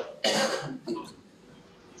 hour.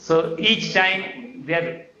 So each time they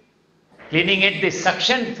are cleaning it, the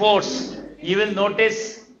suction force, you will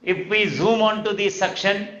notice if we zoom onto the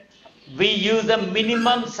suction, we use the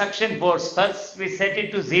minimum suction force. First we set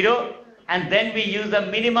it to 0 and then we use the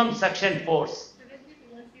minimum suction force.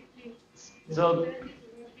 So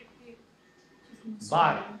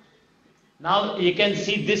bar. Now you can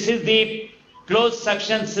see this is the closed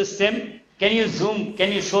suction system. Can you zoom?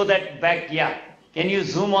 Can you show that back? Yeah. Can you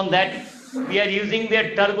zoom on that? We are using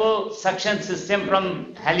the turbo suction system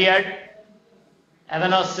from Halyard,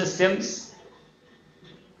 Avanos Systems.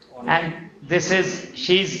 And this is,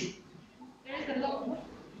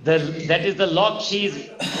 that is the lock she is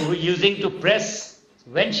using to press.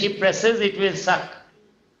 When she presses, it will suck.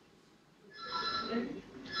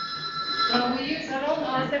 We use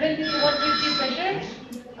around 70 to 150 pressure.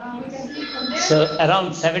 We can see from there. So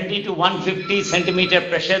around 70 to 150 centimeter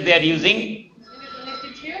pressure they are using. Connect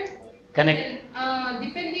it here. Connect. And,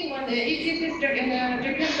 depending on the, if this is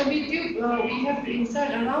tracheostomy tube, we have to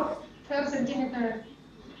insert around 12 centimeter.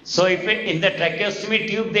 So if in the tracheostomy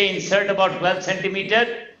tube they insert about 12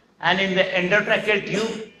 centimeter and in the endotracheal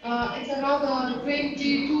tube It's around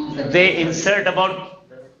 22 centimeter. they insert about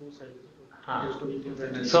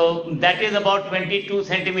so that is about 22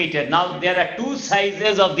 centimeter. Now there are two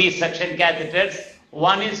sizes of these suction catheters.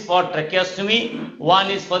 One is for tracheostomy,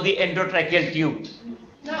 one is for the endotracheal tube.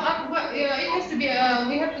 Now, it has to be,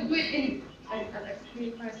 we have to do it in, I'll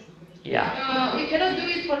explain first. Yeah. We cannot do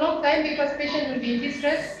it for a long time because patient will be in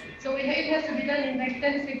distress. So it has to be done in like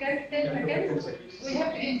 10 seconds. We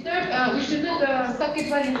have to insert, we should not suck it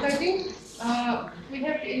while inserting. We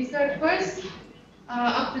have to insert first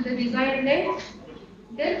up to the desired length.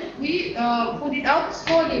 Then we put it out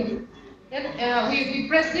slowly. Then we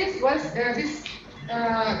press this once this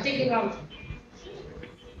taking out.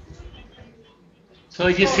 So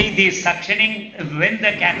you see the suctioning when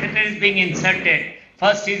the catheter is being inserted.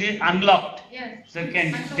 First it is unlocked. Yes. So you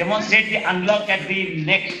can demonstrate the unlock at the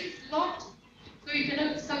neck. Locked. So you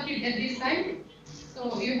cannot suck it at this time.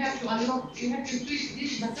 So you have to unlock. You have to twist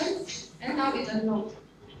this button, and now it's unlocked.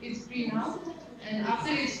 It's free now. And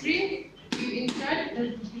after it's free, you insert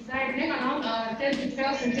the desired length around 10 to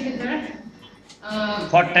 12 centimeter.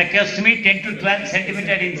 For tracheostomy, 10 to 12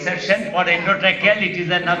 centimeter insertion. For endotracheal, it is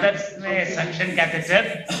another suction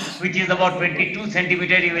catheter, which is about 22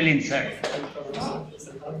 centimeter you will insert.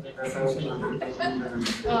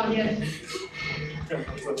 Yes.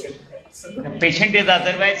 The patient is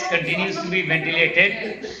otherwise continues to be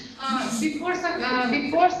ventilated. Before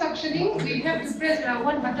suctioning, we have to press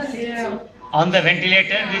one button on the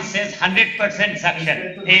ventilator which says 100%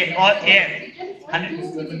 suction or air.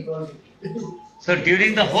 100. So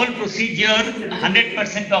during the whole procedure,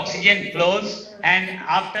 100% oxygen flows, and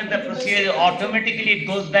after the procedure, automatically it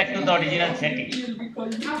goes back to the original setting.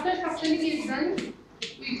 After suctioning is done,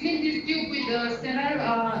 we clean this tube with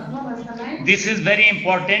sterile normal saline. This is very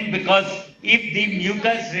important because if the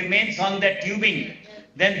mucus remains on the tubing,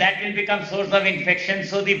 then that will become source of infection.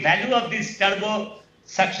 So the value of this turbo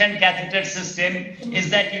suction catheter system is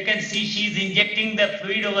that you can see she is injecting the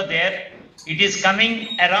fluid over there. It is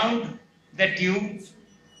coming around the tube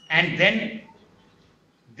and then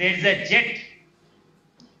there is a jet.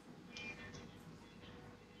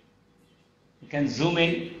 You can zoom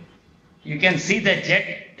in. You can see the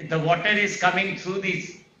jet. The water is coming through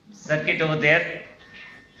this circuit over there.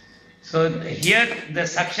 So here the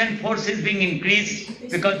suction force is being increased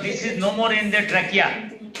because this is no more in the trachea.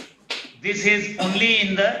 This is only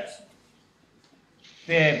in the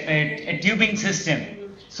tubing system.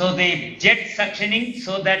 So the jet suctioning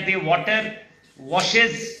so that the water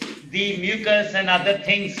washes the mucus and other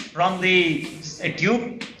things from the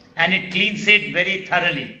tube and it cleans it very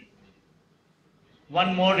thoroughly.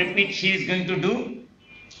 One more repeat she is going to do.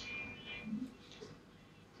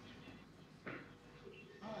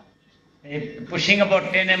 Pushing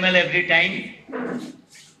about 10 ml every time.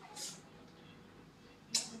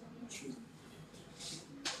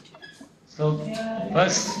 So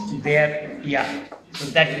first they are, yeah, so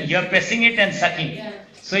that you are pressing it and sucking.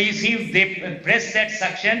 So you see they press that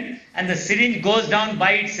suction and the syringe goes down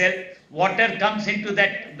by itself, water comes into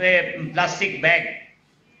that plastic bag,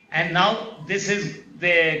 and now this is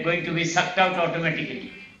going to be sucked out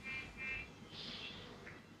automatically.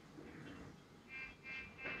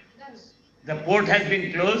 The port has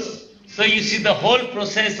been closed, so you see the whole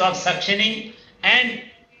process of suctioning and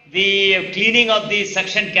the cleaning of the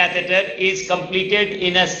suction catheter is completed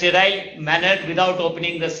in a sterile manner without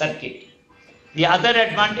opening the circuit. The other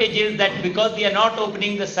advantage is that because we are not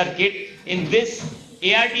opening the circuit, in this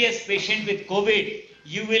ARDS patient with COVID,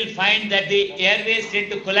 you will find that the airways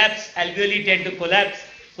tend to collapse, alveoli tend to collapse.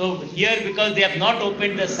 So here, because they have not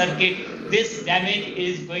opened the circuit, this damage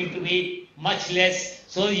is going to be much less.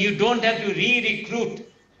 So you don't have to re-recruit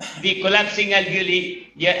the collapsing alveoli.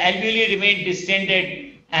 Your alveoli remain distended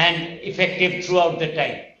and effective throughout the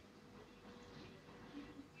time.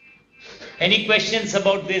 Any questions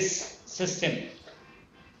about this system?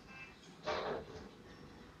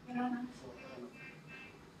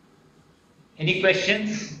 Any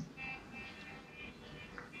questions?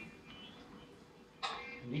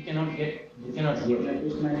 We cannot hear.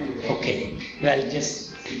 Okay, well,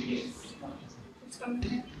 just.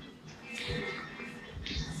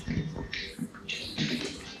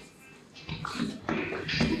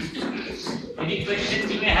 Any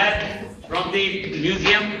questions you may have from the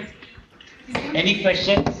museum? Any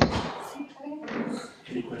questions?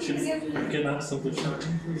 Any questions? You can ask some questions.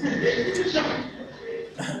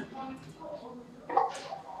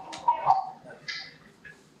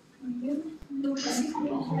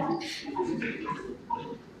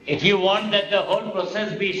 If you want that the whole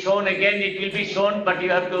process be shown again, it will be shown, but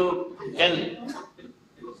you have to tell.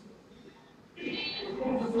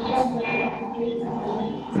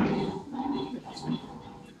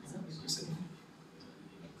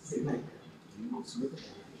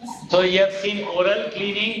 So you have seen oral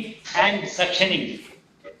cleaning and suctioning.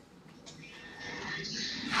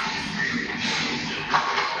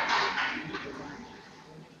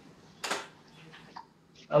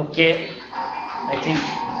 Okay, I think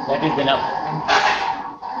that is enough.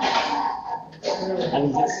 I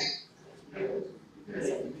will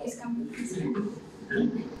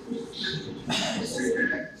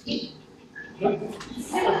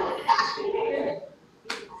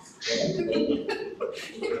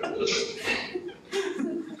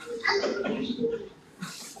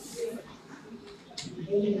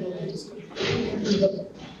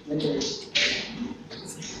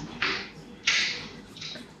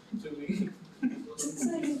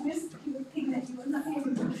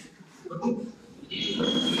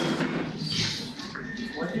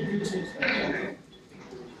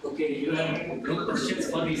Okay, you have no questions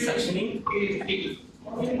for the suctioning?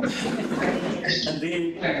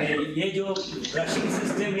 ये जो brushing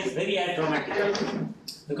system is very aromatic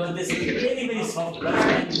because this is very soft brush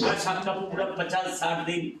and brush आपका पूरा 50-60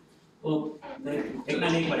 दिन वो फेंकना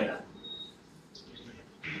नहीं पड़ेगा.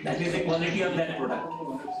 That is the quality of that product.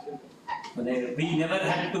 We never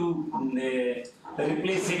had to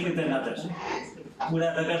replace it with another.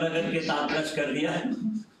 पूरा रगड़ के तार brush कर दिया.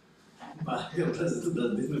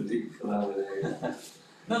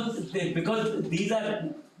 No, because these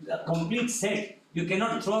are a complete set. You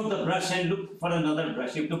cannot throw out the brush and look for another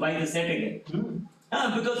brush. You have to buy the set again.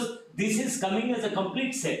 Because this is coming as a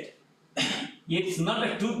complete set. It's not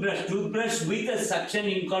a toothbrush with a suction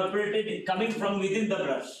incorporated coming from within the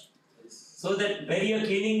brush. So that when you are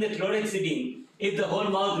cleaning the chlorhexidine, if the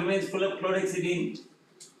whole mouth remains full of chlorhexidine,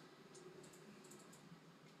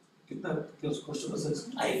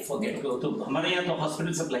 I forget. तो हमारे यहाँ तो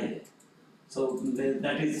hospital supply है. So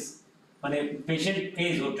that is माने patient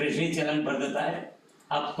pays वो treasury चलन भर देता है.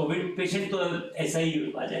 आप COVID patient तो ऐसा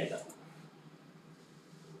ही आ जाएगा.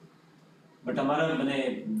 But हमारा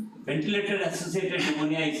माने ventilator associated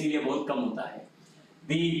pneumonia इसीलिए बहुत कम होता है.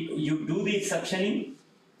 You do the suctioning,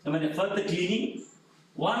 माने first the cleaning,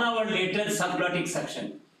 1 hour later subglottic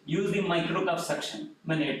suction. Use the microcuff suction,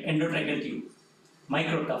 माने endotracheal tube,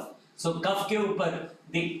 microcuff. So cuff के ऊपर,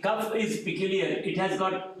 the cuff is peculiar. It has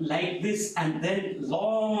got like this and then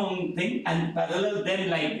long thing and parallel then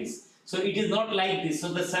like this. So it is not like this.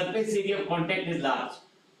 So the surface area of contact is large.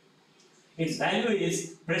 Its value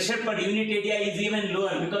is pressure per unit area is even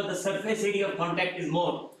lower because the surface area of contact is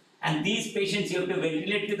more. And these patients you have to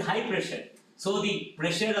ventilate with high pressure. So the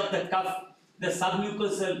pressure of the cuff, the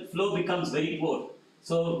submucosal flow becomes very poor.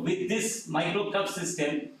 So with this microcuff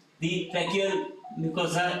system, the tracheal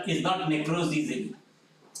mucosa is not necrosed easily.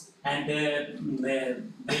 And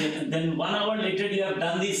then 1 hour later you have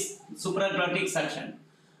done this supraglottic suction.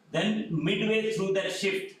 Then midway through that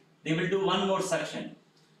shift, they will do one more suction.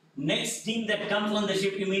 Next team that comes on the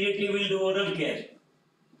shift immediately will do oral care.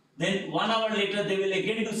 Then 1 hour later, they will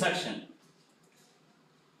again do suction,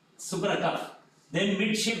 supra cuff. Then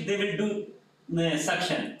mid shift, they will do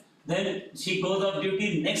suction. Then she goes off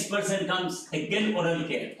duty, next person comes, again oral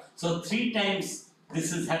care. So 3 times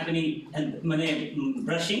this is happening, and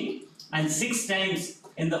brushing, and 6 times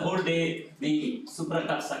in the whole day the supra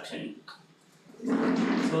cuff suction.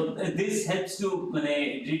 So this helps to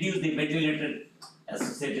reduce the ventilator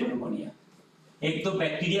associated pneumonia. एक तो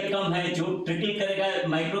bacteria कम है जो trickle करेगा,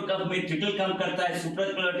 micro cup में trickle कम करता है,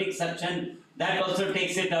 सुप्राक्लोटिक suction that also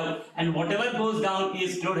takes it out, and whatever goes down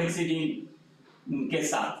is chlorhexidine के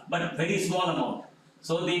साथ, but very small amount.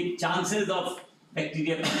 So the chances of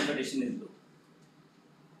bacteria proliferation is low.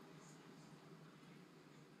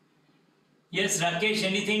 Yes, Rakesh,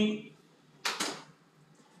 anything?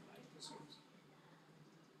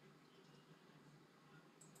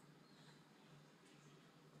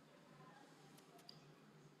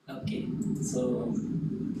 Okay, so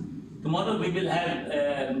tomorrow we will have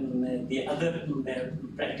the other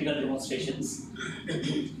practical demonstrations.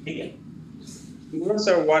 Okay.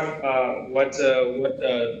 Sir, what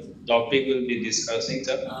topic will be discussing,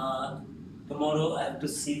 sir? Tomorrow I have to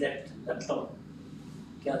see that laptop.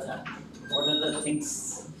 क्या था? What are the things?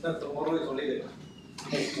 Sir, tomorrow is holiday.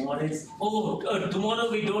 Tomorrow is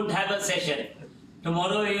tomorrow we don't have a session.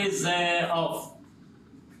 Tomorrow is off.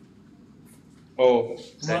 Oh,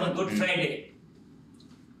 Tomorrow Good Friday.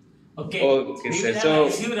 Okay. Oh, okay, we sir. will have So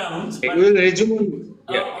ICU rounds, it but will resume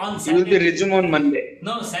on, on it will be Saturday. resume on Monday.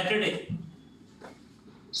 No, Saturday.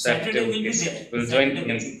 Saturday will be okay, there. we'll Saturday join will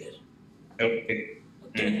him. be there. Okay.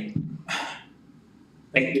 Okay.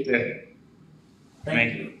 Thank you, sir.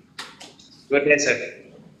 Thank you. Good day, sir.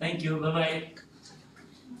 Thank you. Bye bye.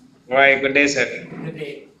 Bye. Good day, sir. Good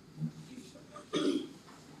day.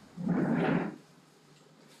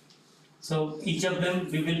 So each of them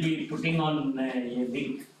we will be putting on a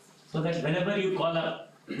link so that whenever you call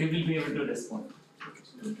up, we will be able to respond.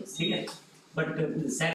 Okay. But